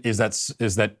option is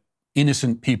that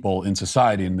innocent people in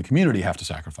society and the community have to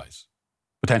sacrifice,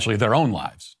 potentially their own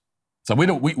lives. So we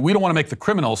don't want to make the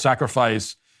criminal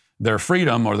sacrifice their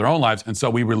freedom or their own lives, and so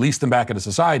we release them back into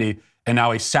society, and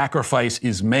now a sacrifice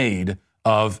is made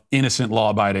of innocent,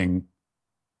 law-abiding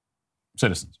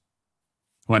citizens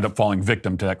who end up falling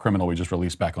victim to that criminal we just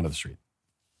released back onto the street.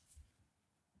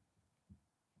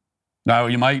 Now,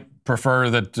 you might prefer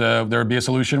that there would be a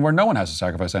solution where no one has to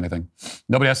sacrifice anything.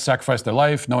 Nobody has to sacrifice their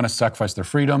life. No one has to sacrifice their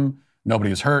freedom. Nobody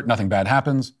is hurt. Nothing bad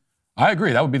happens. I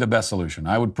agree. That would be the best solution.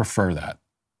 I would prefer that.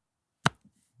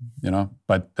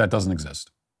 But that doesn't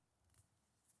exist.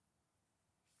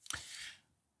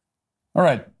 All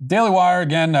right. Daily Wire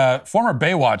again. Former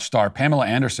Baywatch star Pamela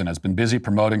Anderson has been busy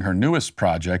promoting her newest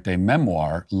project, a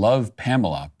memoir, Love,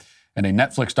 Pamela, and a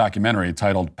Netflix documentary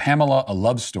titled Pamela, A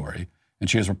Love Story. And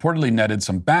she has reportedly netted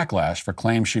some backlash for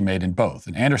claims she made in both.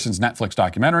 In Anderson's Netflix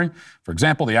documentary, for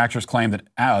example, the actress claimed that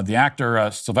the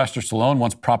actor Sylvester Stallone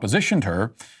once propositioned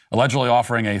her, allegedly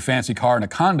offering a fancy car and a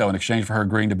condo in exchange for her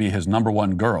agreeing to be his number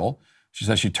one girl. She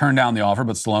says she turned down the offer,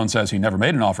 but Stallone says he never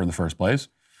made an offer in the first place.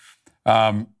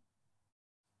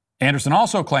 Anderson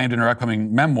also claimed in her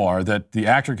upcoming memoir that the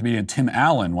actor and comedian Tim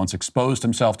Allen once exposed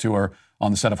himself to her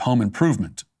on the set of Home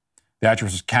Improvement. The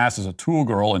actress was cast as a tool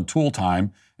girl in Tool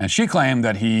Time, and she claimed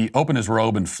that he opened his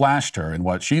robe and flashed her in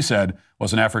what she said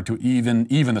was an effort to even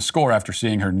the score after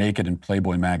seeing her naked in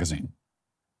Playboy magazine.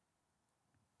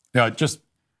 Just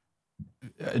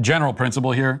a general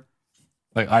principle here.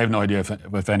 I have no idea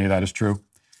if any of that is true.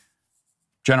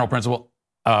 General principle,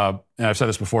 and I've said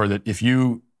this before, that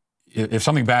if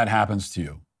something bad happens to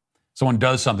you, someone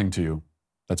does something to you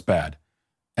that's bad,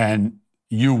 and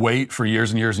you wait for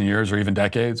years and years and years or even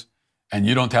decades, and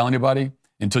you don't tell anybody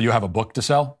until you have a book to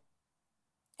sell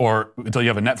or until you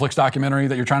have a Netflix documentary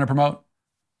that you're trying to promote.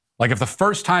 Like if the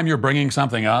first time you're bringing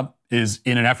something up is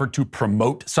in an effort to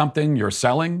promote something you're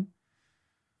selling,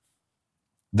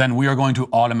 then we are going to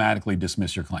automatically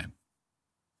dismiss your claim.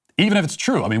 Even if it's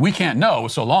true. I mean, we can't know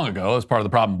so long ago. That's part of the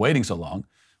problem waiting so long.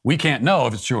 We can't know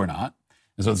if it's true or not.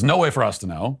 And so there's no way for us to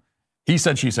know. He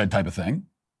said, she said type of thing.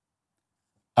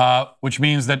 Which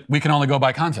means that we can only go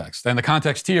by context. And the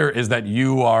context here is that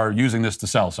you are using this to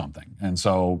sell something. And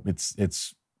so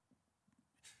it's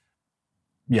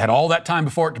you had all that time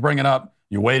before it to bring it up.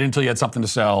 You waited until you had something to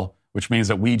sell, which means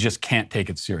that we just can't take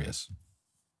it serious.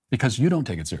 Because you don't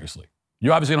take it seriously.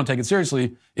 You obviously don't take it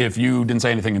seriously if you didn't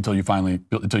say anything until you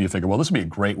figure, well, this would be a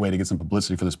great way to get some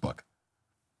publicity for this book.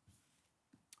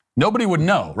 Nobody would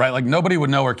know, right? Like nobody would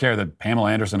know or care that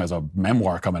Pamela Anderson has a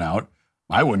memoir coming out.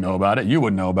 I wouldn't know about it. You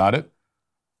wouldn't know about it.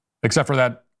 Except for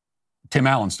that Tim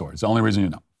Allen story. It's the only reason you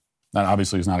know. That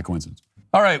obviously is not a coincidence.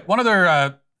 All right, one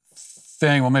other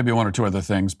thing, well, maybe one or two other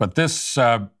things, but this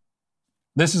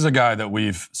is a guy that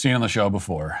we've seen on the show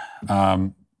before,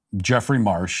 Jeffrey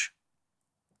Marsh,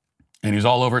 and he's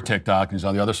all over TikTok, and he's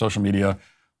on the other social media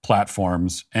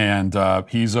platforms, and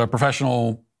he's a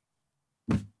professional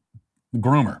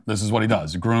groomer. This is what he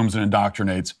does. He grooms and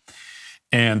indoctrinates,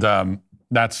 and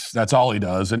that's all he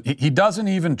does. And he doesn't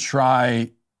even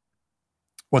try.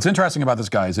 What's interesting about this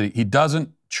guy is that he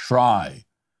doesn't try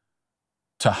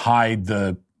to hide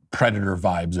the predator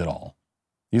vibes at all.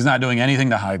 He's not doing anything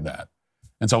to hide that.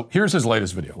 And so here's his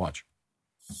latest video. Watch.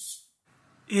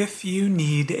 If you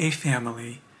need a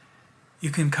family, you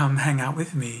can come hang out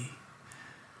with me.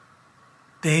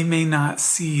 They may not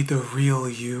see the real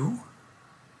you,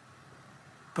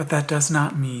 but that does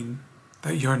not mean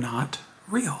that you're not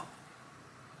real.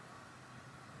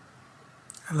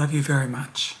 I love you very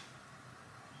much.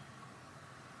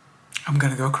 I'm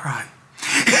gonna go cry.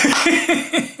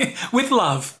 With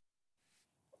love.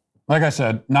 Like I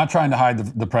said, not trying to hide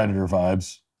the predator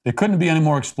vibes. It couldn't be any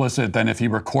more explicit than if he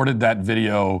recorded that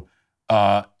video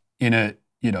in a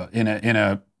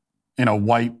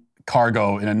white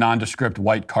cargo, in a nondescript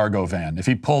white cargo van. If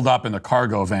he pulled up in the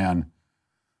cargo van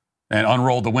and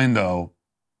unrolled the window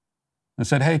and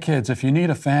said, "Hey kids, if you need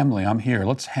a family, I'm here.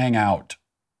 Let's hang out."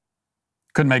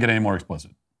 Couldn't make it any more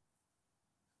explicit.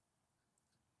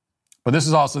 But this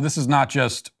is not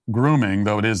just grooming,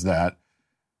 though it is that.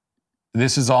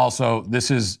 This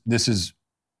is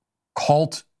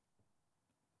cult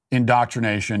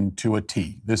indoctrination to a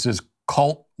T. This is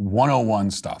cult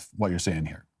 101 stuff, what you're saying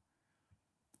here.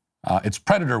 It's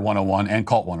Predator 101 and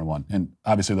Cult 101, and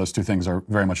obviously those two things are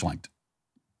very much linked.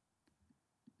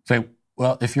 Say,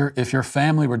 well, if your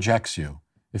family rejects you,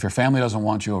 if your family doesn't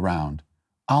want you around,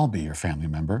 I'll be your family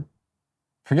member.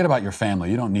 Forget about your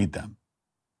family. You don't need them.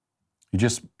 You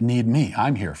just need me.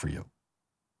 I'm here for you.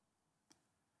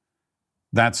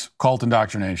 That's cult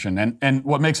indoctrination. And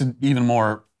what makes it even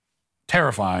more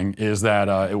terrifying is that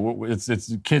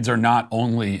kids are not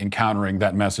only encountering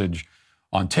that message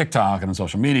on TikTok and on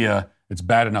social media. It's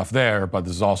bad enough there, but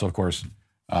this is also, of course,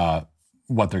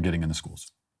 what they're getting in the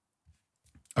schools.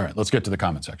 All right, let's get to the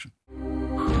comment section.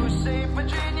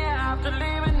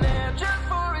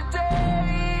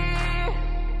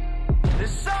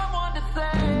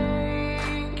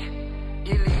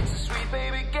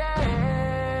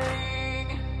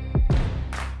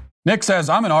 Nick says,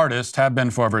 I'm an artist, have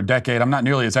been for over a decade. I'm not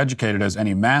nearly as educated as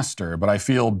any master, but I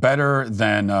feel better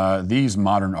than these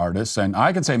modern artists. And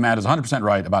I can say Matt is 100%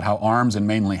 right about how arms and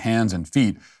mainly hands and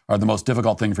feet are the most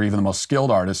difficult thing for even the most skilled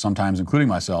artists, sometimes including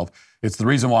myself. It's the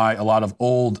reason why a lot of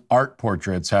old art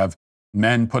portraits have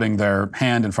men putting their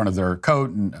hand in front of their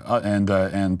coat and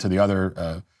to the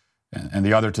other and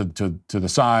the other to the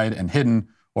side and hidden,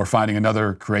 or finding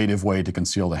another creative way to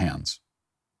conceal the hands.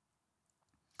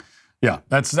 Yeah,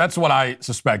 that's what I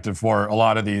suspected for a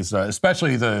lot of these,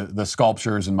 especially the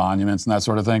sculptures and monuments and that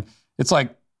sort of thing. It's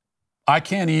like, I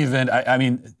can't even, I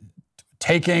mean,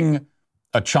 taking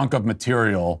a chunk of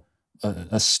material,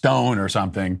 a stone or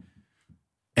something,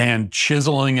 and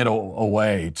chiseling it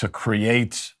away to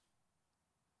create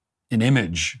an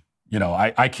image,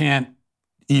 I can't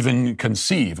even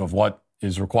conceive of what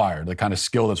is required, the kind of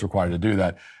skill that's required to do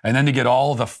that. And then to get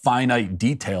all the finite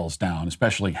details down,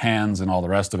 especially hands and all the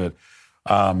rest of it,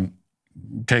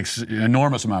 takes an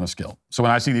enormous amount of skill. So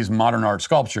when I see these modern art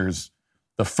sculptures,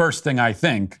 the first thing I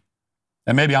think,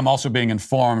 and maybe I'm also being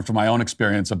informed from my own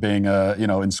experience of being,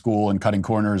 in school and cutting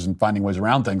corners and finding ways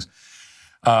around things,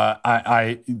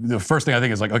 the first thing I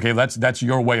think is like, okay, that's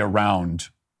your way around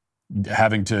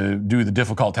having to do the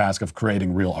difficult task of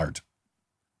creating real art.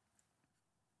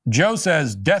 Joe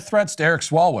says, death threats to Eric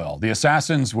Swalwell. The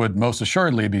assassins would most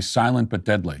assuredly be silent but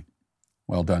deadly.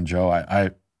 Well done, Joe.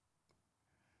 I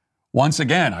once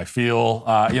again, I feel,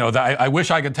 I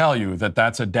wish I could tell you that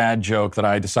that's a dad joke that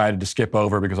I decided to skip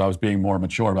over because I was being more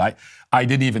mature, but I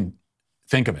didn't even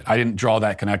think of it. I didn't draw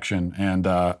that connection, and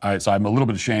so I'm a little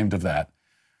bit ashamed of that.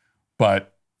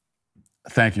 But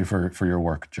thank you for your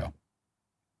work, Joe.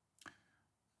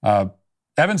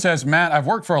 Evan says, Matt, I've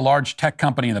worked for a large tech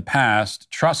company in the past.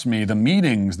 Trust me, the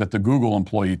meetings that the Google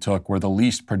employee took were the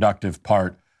least productive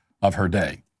part of her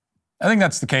day. I think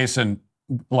that's the case in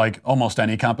like almost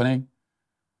any company.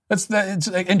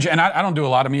 And I don't do a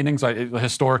lot of meetings.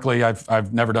 Historically,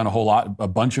 I've never done a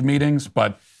bunch of meetings,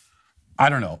 but I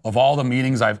don't know, of all the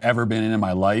meetings I've ever been in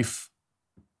my life,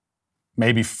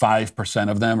 maybe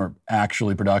 5% of them are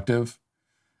actually productive.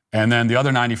 And then the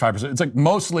other 95%, it's like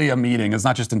mostly a meeting. It's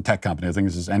not just in tech companies. I think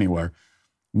this is anywhere.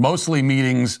 Mostly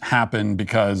meetings happen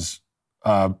because,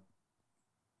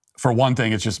 for one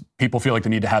thing, it's just people feel like they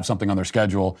need to have something on their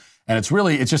schedule. And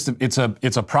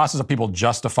it's a process of people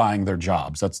justifying their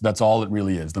jobs. That's all it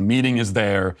really is. The meeting is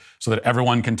there so that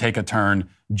everyone can take a turn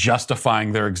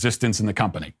justifying their existence in the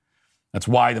company. That's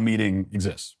why the meeting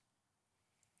exists.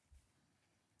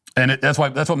 And that's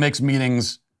what makes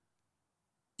meetings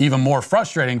even more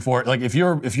frustrating for it. Like if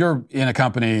you're in a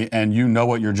company and you know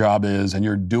what your job is and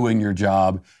you're doing your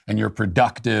job and you're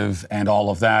productive and all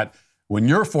of that, when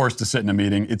you're forced to sit in a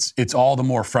meeting, it's all the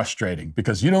more frustrating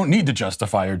because you don't need to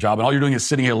justify your job and all you're doing is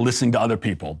sitting here listening to other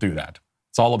people do that.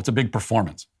 It's a big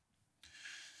performance.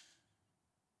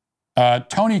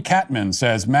 Tony Catman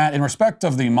says, Matt, in respect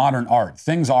of the modern art,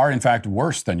 things are in fact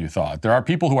worse than you thought. There are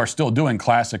people who are still doing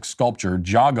classic sculpture,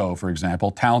 Jago, for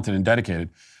example, talented and dedicated.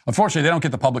 Unfortunately, they don't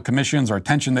get the public commissions or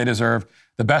attention they deserve.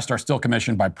 The best are still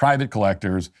commissioned by private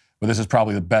collectors, but this is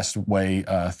probably the best way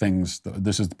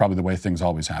this is probably the way things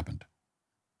always happened.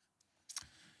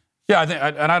 Yeah,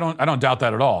 I don't doubt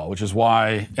that at all, which is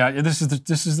why this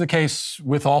is the case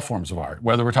with all forms of art,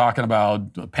 whether we're talking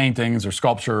about paintings or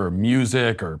sculpture or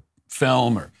music or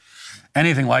film or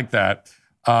anything like that.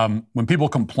 When people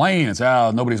complain, it's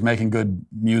nobody's making good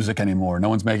music anymore. No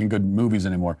one's making good movies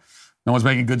anymore. No one's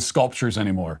making good sculptures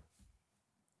anymore.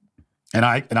 And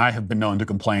I have been known to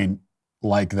complain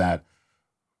like that.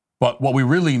 But what we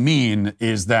really mean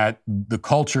is that the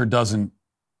culture doesn't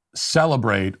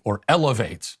celebrate or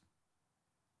elevate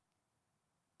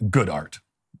good art.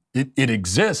 It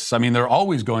exists. I mean, there are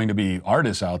always going to be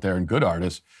artists out there and good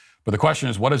artists. But the question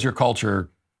is, what does your culture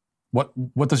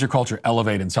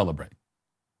elevate and celebrate?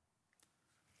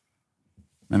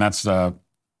 And that's the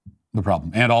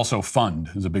problem. And also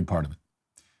fund is a big part of it.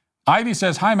 Ivy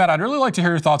says, hi, Matt, I'd really like to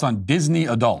hear your thoughts on Disney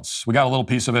adults. We got a little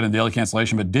piece of it in Daily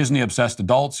Cancellation, but Disney-obsessed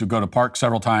adults who go to parks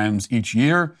several times each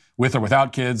year with or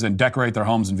without kids and decorate their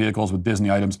homes and vehicles with Disney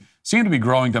items seem to be a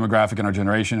growing demographic in our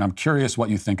generation. I'm curious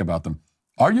what you think about them.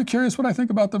 Are you curious what I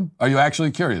think about them? Are you actually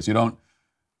curious?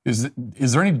 Is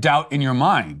there any doubt in your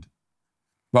mind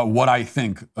about what I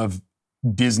think of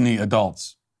Disney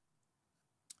adults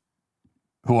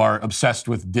who are obsessed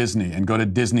with Disney and go to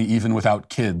Disney even without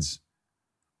kids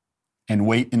and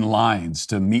wait in lines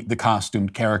to meet the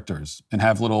costumed characters and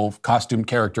have little costumed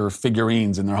character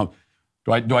figurines in their home?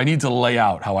 Do I need to lay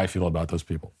out how I feel about those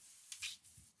people?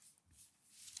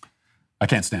 I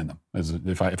can't stand them.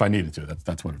 If I needed to,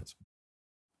 that's what it is.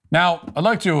 Now, I'd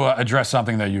like to address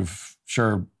something that you've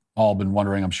sure all been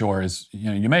wondering, I'm sure, is,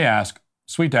 you may ask,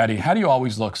 Sweet Daddy, how do you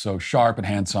always look so sharp and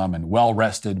handsome and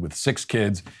well-rested with 6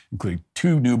 kids, including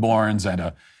 2 newborns and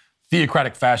a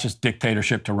theocratic fascist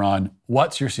dictatorship to run?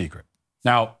 What's your secret?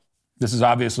 Now, this is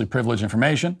obviously privileged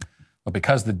information, but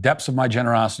because the depths of my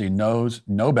generosity knows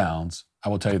no bounds, I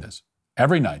will tell you this.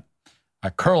 Every night, I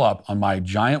curl up on my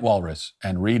giant walrus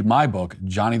and read my book,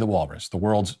 Johnny the Walrus, the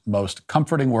world's most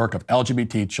comforting work of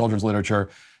LGBT children's literature,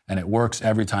 and it works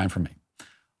every time for me.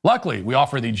 Luckily, we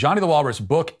offer the Johnny the Walrus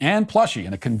book and plushie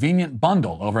in a convenient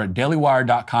bundle over at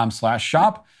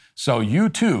dailywire.com/shop, so you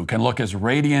too can look as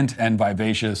radiant and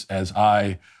vivacious as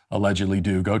I allegedly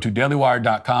do. Go to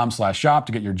dailywire.com/shop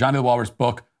to get your Johnny the Walrus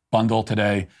book bundle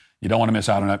today. You don't want to miss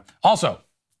out on it. Also,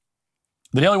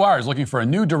 the Daily Wire is looking for a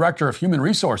new director of human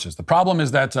resources. The problem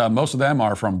is that most of them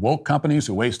are from woke companies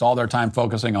who waste all their time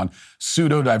focusing on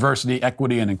pseudo-diversity,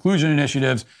 equity, and inclusion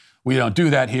initiatives. We don't do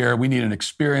that here. We need an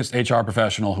experienced HR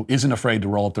professional who isn't afraid to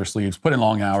roll up their sleeves, put in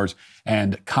long hours,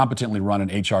 and competently run an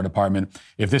HR department.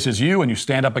 If this is you and you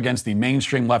stand up against the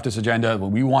mainstream leftist agenda, well,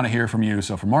 we want to hear from you.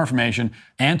 So for more information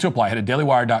and to apply, head to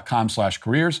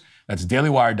dailywire.com/careers. That's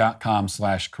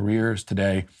dailywire.com/careers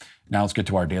today. Now let's get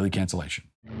to our daily cancellation.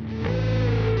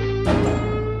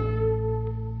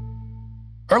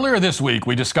 Earlier this week,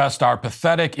 we discussed our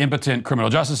pathetic, impotent criminal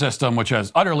justice system, which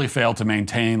has utterly failed to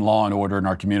maintain law and order in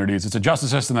our communities. It's a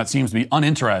justice system that seems to be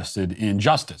uninterested in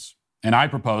justice. And I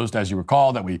proposed, as you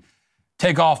recall, that we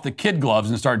take off the kid gloves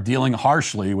and start dealing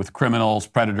harshly with criminals,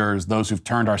 predators, those who've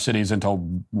turned our cities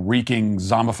into reeking,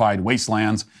 zombified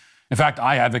wastelands. In fact,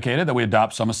 I advocated that we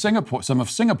adopt some of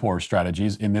Singapore's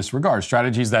strategies in this regard,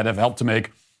 strategies that have helped to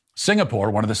make Singapore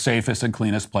one of the safest and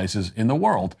cleanest places in the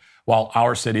world, while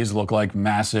our cities look like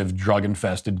massive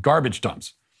drug-infested garbage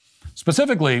dumps.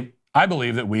 Specifically, I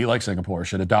believe that we, like Singapore,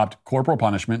 should adopt corporal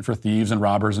punishment for thieves and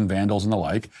robbers and vandals and the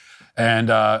like. And,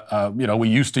 we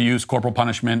used to use corporal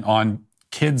punishment on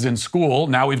kids in school.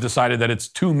 Now we've decided that it's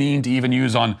too mean to even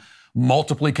use on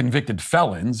multiply convicted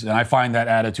felons, and I find that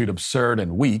attitude absurd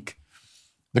and weak.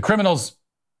 The criminals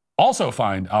also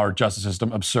find our justice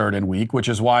system absurd and weak, which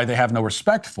is why they have no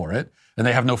respect for it, and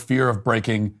they have no fear of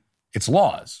breaking its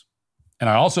laws. And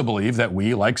I also believe that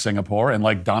we, like Singapore and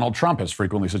like Donald Trump has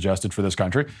frequently suggested for this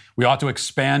country, we ought to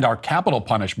expand our capital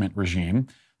punishment regime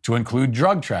to include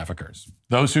drug traffickers,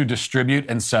 those who distribute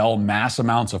and sell mass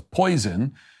amounts of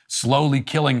poison, slowly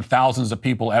killing thousands of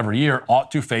people every year, ought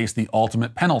to face the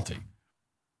ultimate penalty.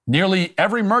 Nearly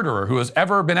every murderer who has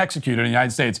ever been executed in the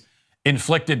United States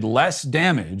inflicted less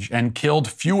damage and killed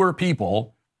fewer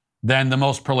people than the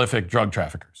most prolific drug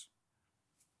traffickers.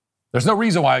 There's no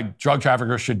reason why drug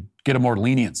traffickers should get a more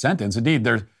lenient sentence. Indeed,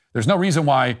 there's no reason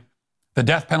why the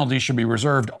death penalty should be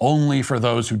reserved only for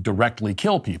those who directly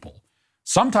kill people.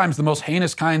 Sometimes the most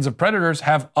heinous kinds of predators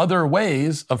have other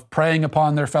ways of preying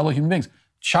upon their fellow human beings.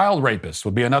 Child rapists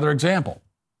would be another example.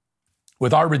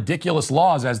 With our ridiculous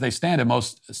laws as they stand in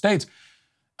most states,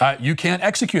 you can't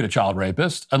execute a child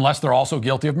rapist unless they're also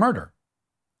guilty of murder,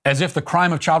 as if the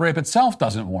crime of child rape itself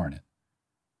doesn't warrant it.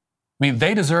 I mean,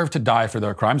 they deserve to die for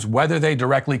their crimes, whether they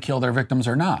directly kill their victims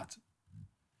or not.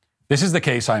 This is the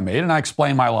case I made, and I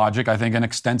explain my logic, I think, in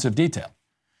extensive detail.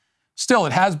 Still,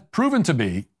 it has proven to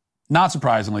be, not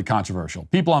surprisingly, controversial.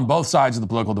 People on both sides of the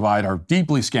political divide are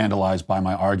deeply scandalized by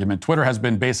my argument. Twitter has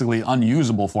been basically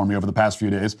unusable for me over the past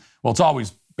few days. Well, it's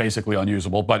always basically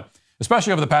unusable, but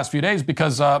especially over the past few days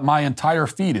because my entire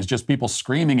feed is just people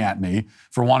screaming at me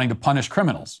for wanting to punish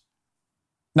criminals.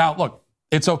 Now, look,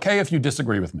 it's okay if you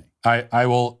disagree with me. I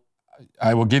will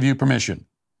give you permission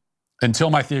until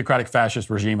my theocratic fascist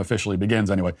regime officially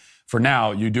begins anyway. For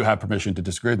now, you do have permission to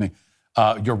disagree with me.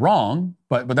 You're wrong,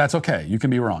 but that's okay. You can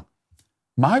be wrong.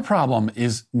 My problem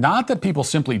is not that people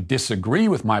simply disagree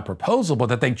with my proposal, but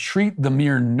that they treat the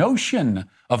mere notion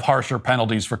of harsher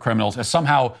penalties for criminals as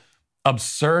somehow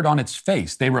absurd on its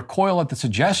face. They recoil at the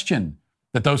suggestion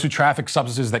that those who traffic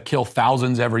substances that kill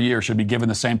thousands every year should be given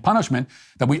the same punishment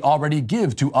that we already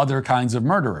give to other kinds of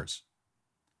murderers.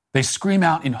 They scream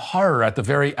out in horror at the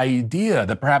very idea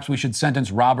that perhaps we should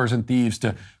sentence robbers and thieves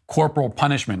to corporal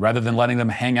punishment rather than letting them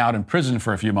hang out in prison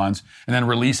for a few months and then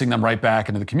releasing them right back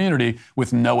into the community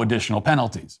with no additional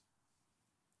penalties.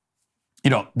 You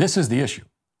know, this is the issue.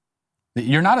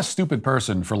 You're not a stupid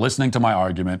person for listening to my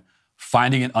argument,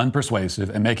 finding it unpersuasive,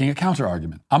 and making a counter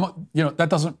argument.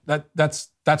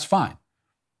 That's fine.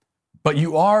 But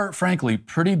you are, frankly,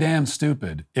 pretty damn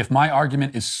stupid if my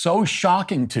argument is so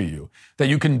shocking to you that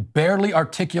you can barely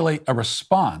articulate a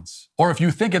response, or if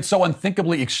you think it's so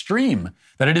unthinkably extreme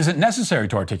that it isn't necessary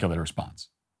to articulate a response.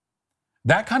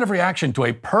 That kind of reaction to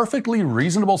a perfectly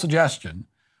reasonable suggestion,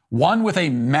 one with a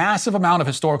massive amount of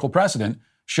historical precedent,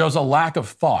 shows a lack of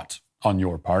thought on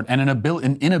your part and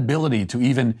an inability to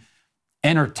even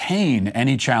entertain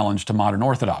any challenge to modern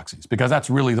orthodoxies, because that's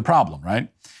really the problem, right?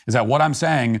 Is that what I'm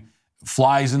saying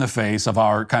flies in the face of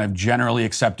our kind of generally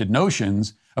accepted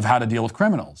notions of how to deal with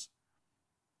criminals.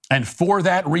 And for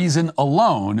that reason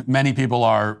alone, many people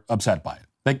are upset by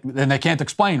it. They can't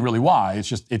explain really why.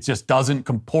 It just doesn't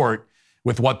comport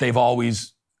with what they've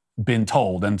always been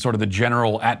told and sort of the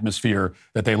general atmosphere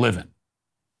that they live in.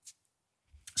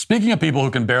 Speaking of people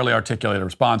who can barely articulate a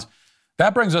response,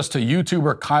 that brings us to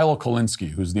YouTuber Kyle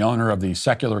Kulinski, who's the owner of the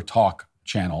Secular Talk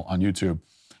channel on YouTube.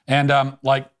 And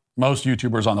like most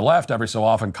YouTubers on the left, every so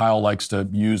often Kyle likes to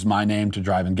use my name to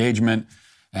drive engagement.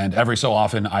 And every so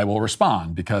often I will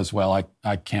respond because, well,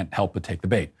 I can't help but take the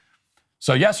bait.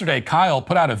 So yesterday, Kyle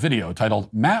put out a video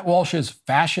titled "Matt Walsh's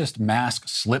Fascist Mask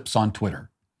Slips on Twitter."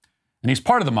 And he's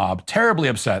part of the mob, terribly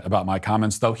upset about my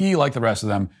comments, though he, like the rest of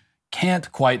them,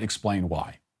 can't quite explain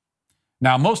why.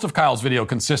 Now, most of Kyle's video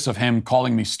consists of him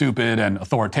calling me stupid and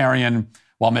authoritarian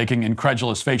while making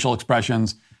incredulous facial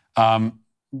expressions.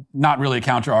 Not really a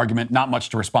counter argument, not much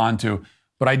to respond to.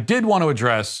 But I did want to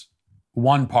address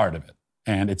one part of it,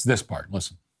 and it's this part.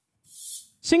 Listen.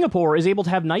 Singapore is able to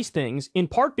have nice things in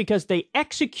part because they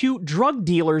execute drug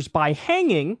dealers by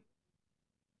hanging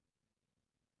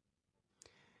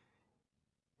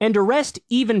and arrest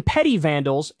even petty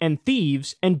vandals and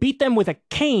thieves and beat them with a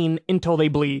cane until they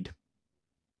bleed.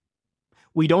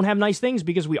 We don't have nice things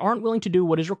because we aren't willing to do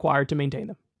what is required to maintain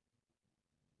them.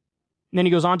 And then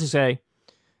he goes on to say,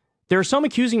 there are some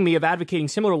accusing me of advocating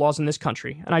similar laws in this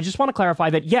country, and I just want to clarify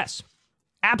that, yes,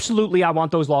 absolutely I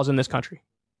want those laws in this country.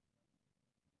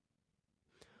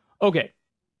 Okay.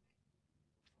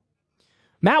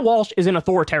 Matt Walsh is an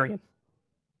authoritarian.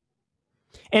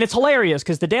 And it's hilarious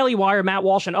because the Daily Wire, Matt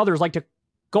Walsh, and others like to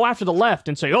go after the left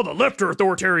and say, oh, the left are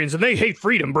authoritarians and they hate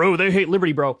freedom, bro. They hate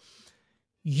liberty, bro.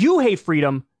 You hate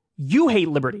freedom. You hate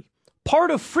liberty. Part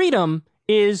of freedom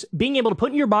is being able to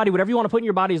put in your body whatever you want to put in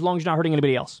your body as long as you're not hurting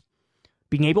anybody else.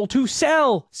 Being able to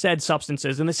sell said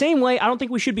substances. In the same way, I don't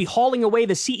think we should be hauling away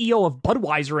the CEO of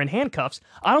Budweiser in handcuffs.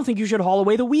 I don't think you should haul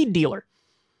away the weed dealer.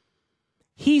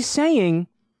 He's saying,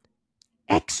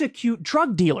 execute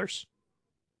drug dealers.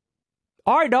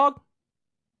 All right, dog.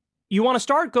 You want to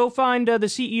start? Go find the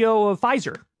CEO of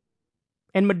Pfizer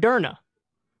and Moderna.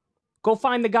 Go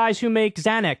find the guys who make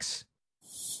Xanax.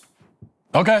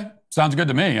 Okay, sounds good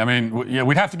to me. I mean,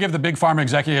 we'd have to give the big pharma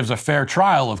executives a fair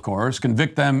trial, of course,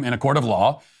 convict them in a court of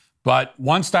law. But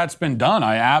once that's been done,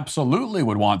 I absolutely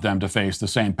would want them to face the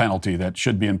same penalty that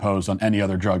should be imposed on any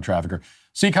other drug trafficker.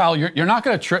 See, Kyle, you're not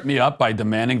going to trip me up by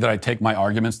demanding that I take my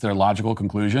arguments to their logical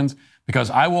conclusions, because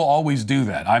I will always do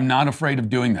that. I'm not afraid of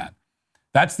doing that.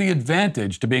 That's the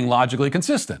advantage to being logically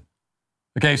consistent.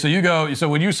 Okay, so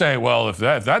when you say, well, if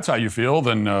that's how you feel,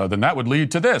 then that would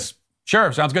lead to this.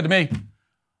 Sure, sounds good to me.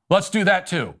 Let's do that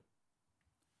too.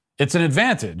 It's an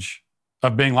advantage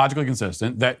of being logically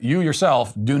consistent that you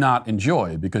yourself do not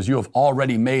enjoy, because you have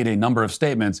already made a number of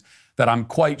statements that I'm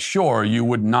quite sure you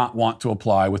would not want to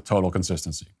apply with total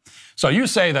consistency. So you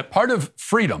say that part of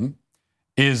freedom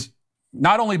is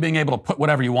not only being able to put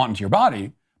whatever you want into your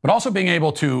body, but also being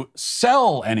able to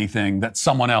sell anything that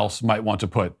someone else might want to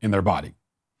put in their body.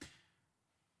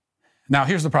 Now,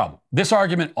 here's the problem. This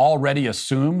argument already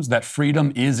assumes that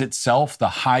freedom is itself the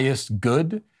highest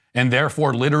good, and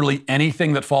therefore literally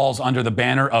anything that falls under the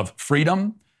banner of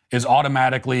freedom is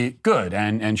automatically good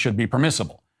and should be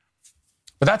permissible.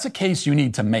 But that's a case you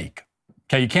need to make.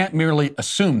 Okay, you can't merely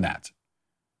assume that.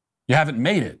 You haven't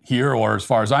made it here, or as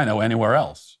far as I know, anywhere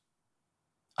else.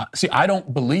 See, I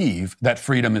don't believe that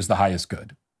freedom is the highest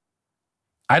good.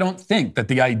 I don't think that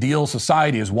the ideal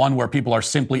society is one where people are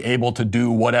simply able to do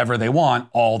whatever they want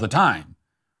all the time.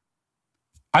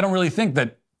 I don't really think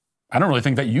that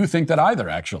you think that either,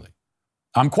 actually.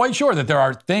 I'm quite sure that there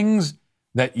are things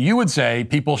that you would say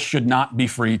people should not be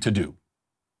free to do.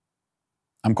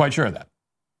 I'm quite sure of that.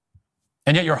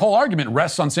 And yet your whole argument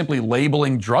rests on simply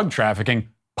labeling drug trafficking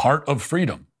part of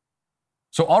freedom.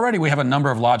 So already we have a number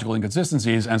of logical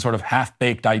inconsistencies and sort of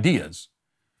half-baked ideas.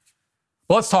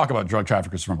 But let's talk about drug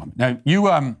traffickers for a moment. Now,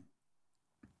 you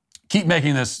keep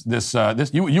making this.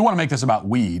 You want to make this about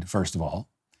weed, first of all.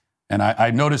 And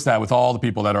I noticed that with all the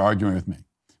people that are arguing with me.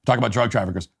 Talk about drug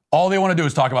traffickers. All they want to do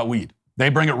is talk about weed. They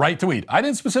bring it right to weed. I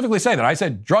didn't specifically say that. I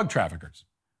said drug traffickers.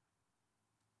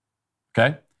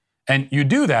 Okay? And you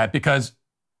do that because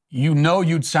you know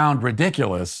you'd sound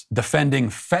ridiculous defending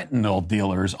fentanyl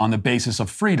dealers on the basis of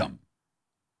freedom.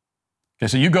 Okay,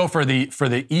 so you go for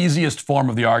the easiest form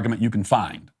of the argument you can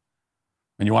find.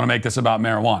 And you want to make this about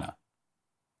marijuana.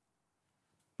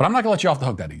 But I'm not going to let you off the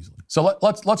hook that easily. So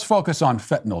let's focus on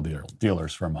fentanyl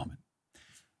dealers for a moment.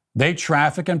 They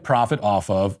traffic and profit off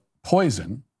of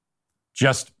poison,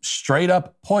 just straight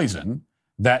up poison,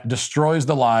 that destroys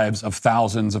the lives of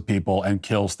thousands of people and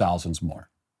kills thousands more.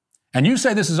 And you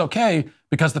say this is okay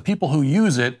because the people who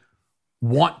use it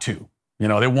want to.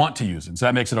 They want to use it, so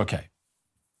that makes it okay.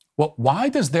 Well, why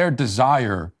does their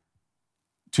desire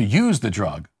to use the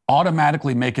drug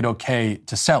automatically make it okay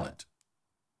to sell it?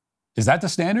 Is that the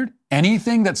standard?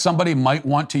 Anything that somebody might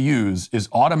want to use is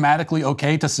automatically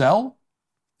okay to sell?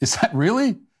 Is that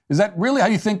really how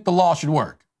you think the law should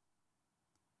work?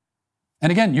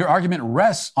 And again, your argument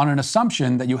rests on an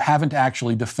assumption that you haven't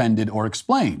actually defended or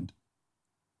explained,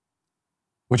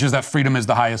 which is that freedom is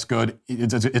the highest good.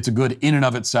 It's a good in and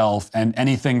of itself, and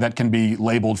anything that can be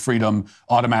labeled freedom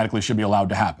automatically should be allowed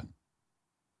to happen.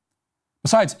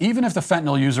 Besides, even if the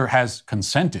fentanyl user has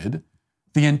consented,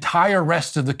 the entire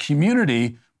rest of the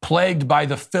community, plagued by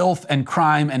the filth and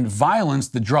crime and violence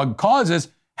the drug causes,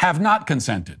 have not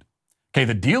consented. Okay,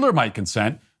 the dealer might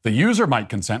consent, the user might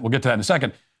consent, we'll get to that in a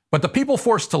second, but the people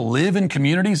forced to live in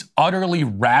communities utterly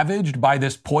ravaged by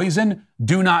this poison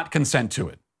do not consent to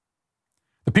it.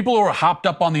 The people who are hopped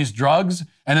up on these drugs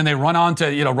and then they run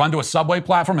to a subway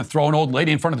platform and throw an old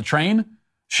lady in front of the train,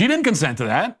 she didn't consent to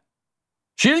that.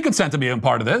 She didn't consent to being a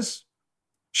part of this.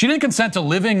 She didn't consent to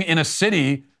living in a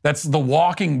city that's the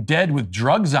Walking Dead with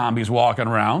drug zombies walking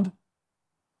around.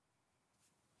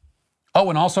 Oh,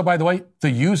 and also, by the way, the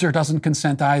user doesn't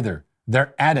consent either.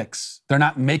 They're addicts. They're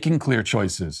not making clear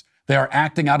choices. They are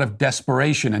acting out of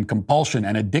desperation and compulsion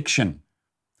and addiction.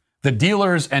 The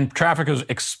dealers and traffickers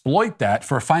exploit that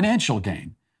for financial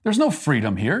gain. There's no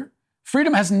freedom here.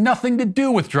 Freedom has nothing to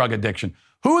do with drug addiction.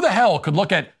 Who the hell could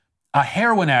look at a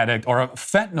heroin addict or a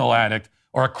fentanyl addict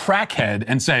or a crackhead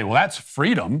and say, well, that's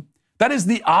freedom? That is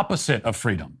the opposite of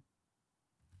freedom.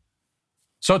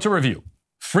 So to review,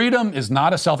 Freedom is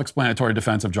not a self-explanatory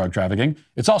defense of drug trafficking.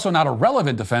 It's also not a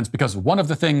relevant defense because one of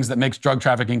the things that makes drug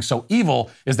trafficking so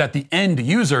evil is that the end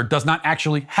user does not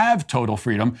actually have total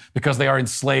freedom because they are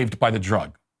enslaved by the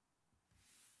drug.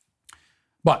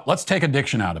 But let's take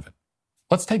addiction out of it.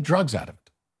 Let's take drugs out of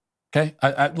it. Okay?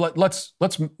 Let's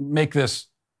make this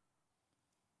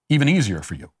even easier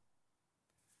for you.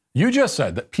 You just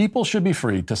said that people should be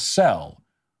free to sell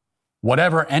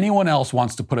whatever anyone else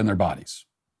wants to put in their bodies.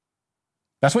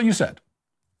 That's what you said.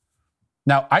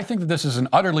 Now, I think that this is an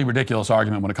utterly ridiculous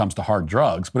argument when it comes to hard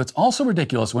drugs, but it's also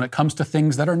ridiculous when it comes to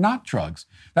things that are not drugs.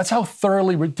 That's how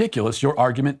thoroughly ridiculous your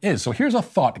argument is. So here's a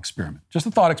thought experiment, just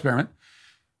a thought experiment.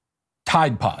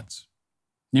 Tide Pods.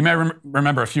 You may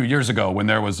remember a few years ago when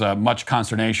there was much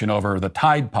consternation over the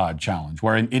Tide Pod challenge,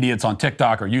 where idiots on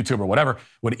TikTok or YouTube or whatever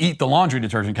would eat the laundry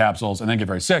detergent capsules and then get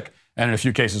very sick, and in a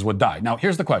few cases would die. Now,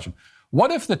 here's the question. What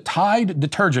if the Tide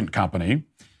detergent company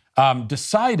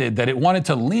decided that it wanted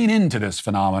to lean into this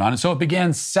phenomenon, and so it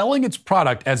began selling its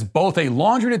product as both a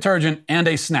laundry detergent and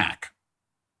a snack?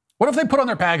 What if they put on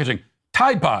their packaging,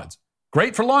 Tide Pods,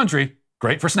 great for laundry,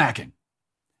 great for snacking?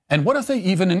 And what if they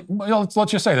even, let's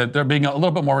just say that they're being a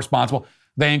little bit more responsible,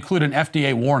 they include an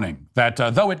FDA warning that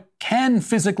though it can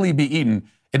physically be eaten,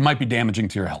 it might be damaging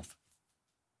to your health.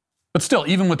 But still,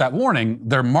 even with that warning,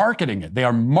 they're marketing it. They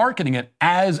are marketing it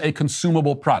as a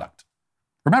consumable product.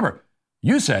 Remember,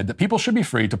 you said that people should be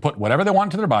free to put whatever they want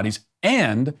into their bodies,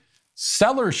 and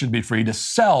sellers should be free to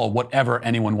sell whatever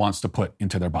anyone wants to put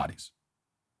into their bodies.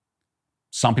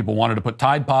 Some people wanted to put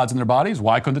Tide Pods in their bodies.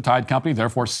 Why couldn't the Tide company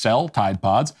therefore sell Tide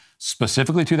Pods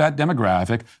specifically to that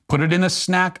demographic, put it in the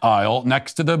snack aisle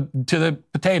next to the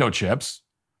potato chips,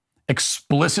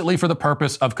 explicitly for the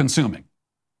purpose of consuming?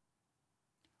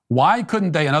 Why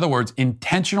couldn't they, in other words,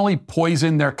 intentionally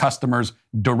poison their customers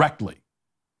directly?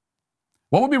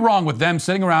 What would be wrong with them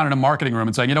sitting around in a marketing room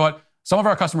and saying, you know what, some of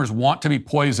our customers want to be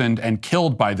poisoned and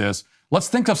killed by this. Let's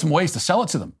think of some ways to sell it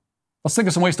to them. Let's think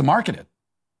of some ways to market it.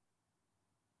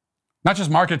 Not just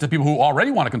market it to people who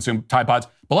already want to consume Tide Pods,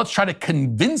 but let's try to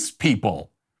convince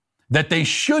people that they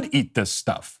should eat this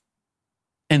stuff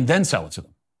and then sell it to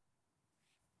them.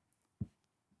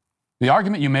 The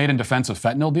argument you made in defense of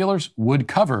fentanyl dealers would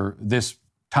cover this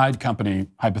Tide company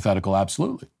hypothetical,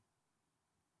 absolutely.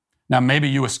 Now, maybe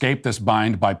you escape this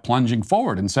bind by plunging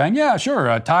forward and saying, yeah,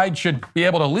 sure, Tide should be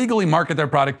able to legally market their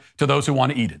product to those who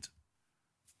want to eat it.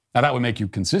 Now, that would make you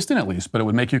consistent at least, but it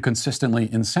would make you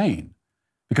consistently insane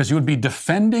because you would be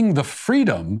defending the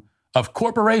freedom of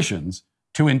corporations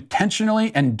to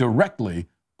intentionally and directly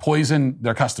poison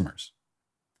their customers,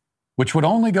 which would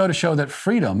only go to show that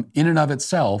freedom in and of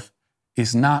itself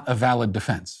is not a valid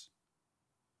defense.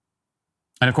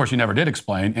 And of course, you never did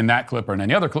explain in that clip or in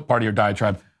any other part of your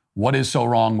diatribe what is so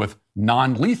wrong with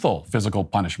non-lethal physical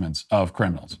punishments of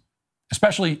criminals,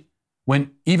 especially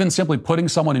when even simply putting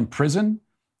someone in prison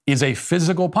is a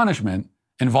physical punishment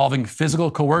involving physical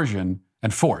coercion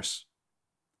and force.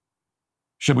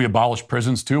 Should we abolish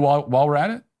prisons too while we're at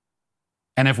it?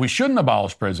 And if we shouldn't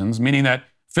abolish prisons, meaning that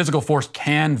physical force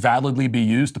can validly be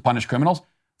used to punish criminals,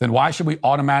 then why should we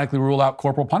automatically rule out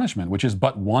corporal punishment, which is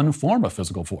but one form of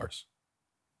physical force?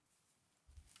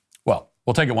 Well,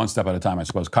 we'll take it one step at a time, I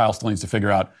suppose. Kyle still needs to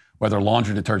figure out whether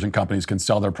laundry detergent companies can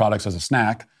sell their products as a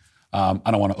snack. I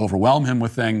don't want to overwhelm him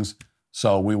with things,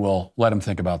 so we will let him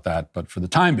think about that. But for the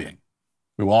time being,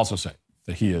 we will also say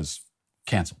that he is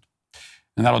canceled.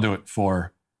 And that'll do it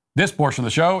for this portion of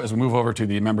the show as we move over to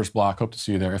the members block. Hope to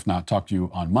see you there. If not, talk to you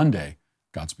on Monday.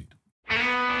 Godspeed.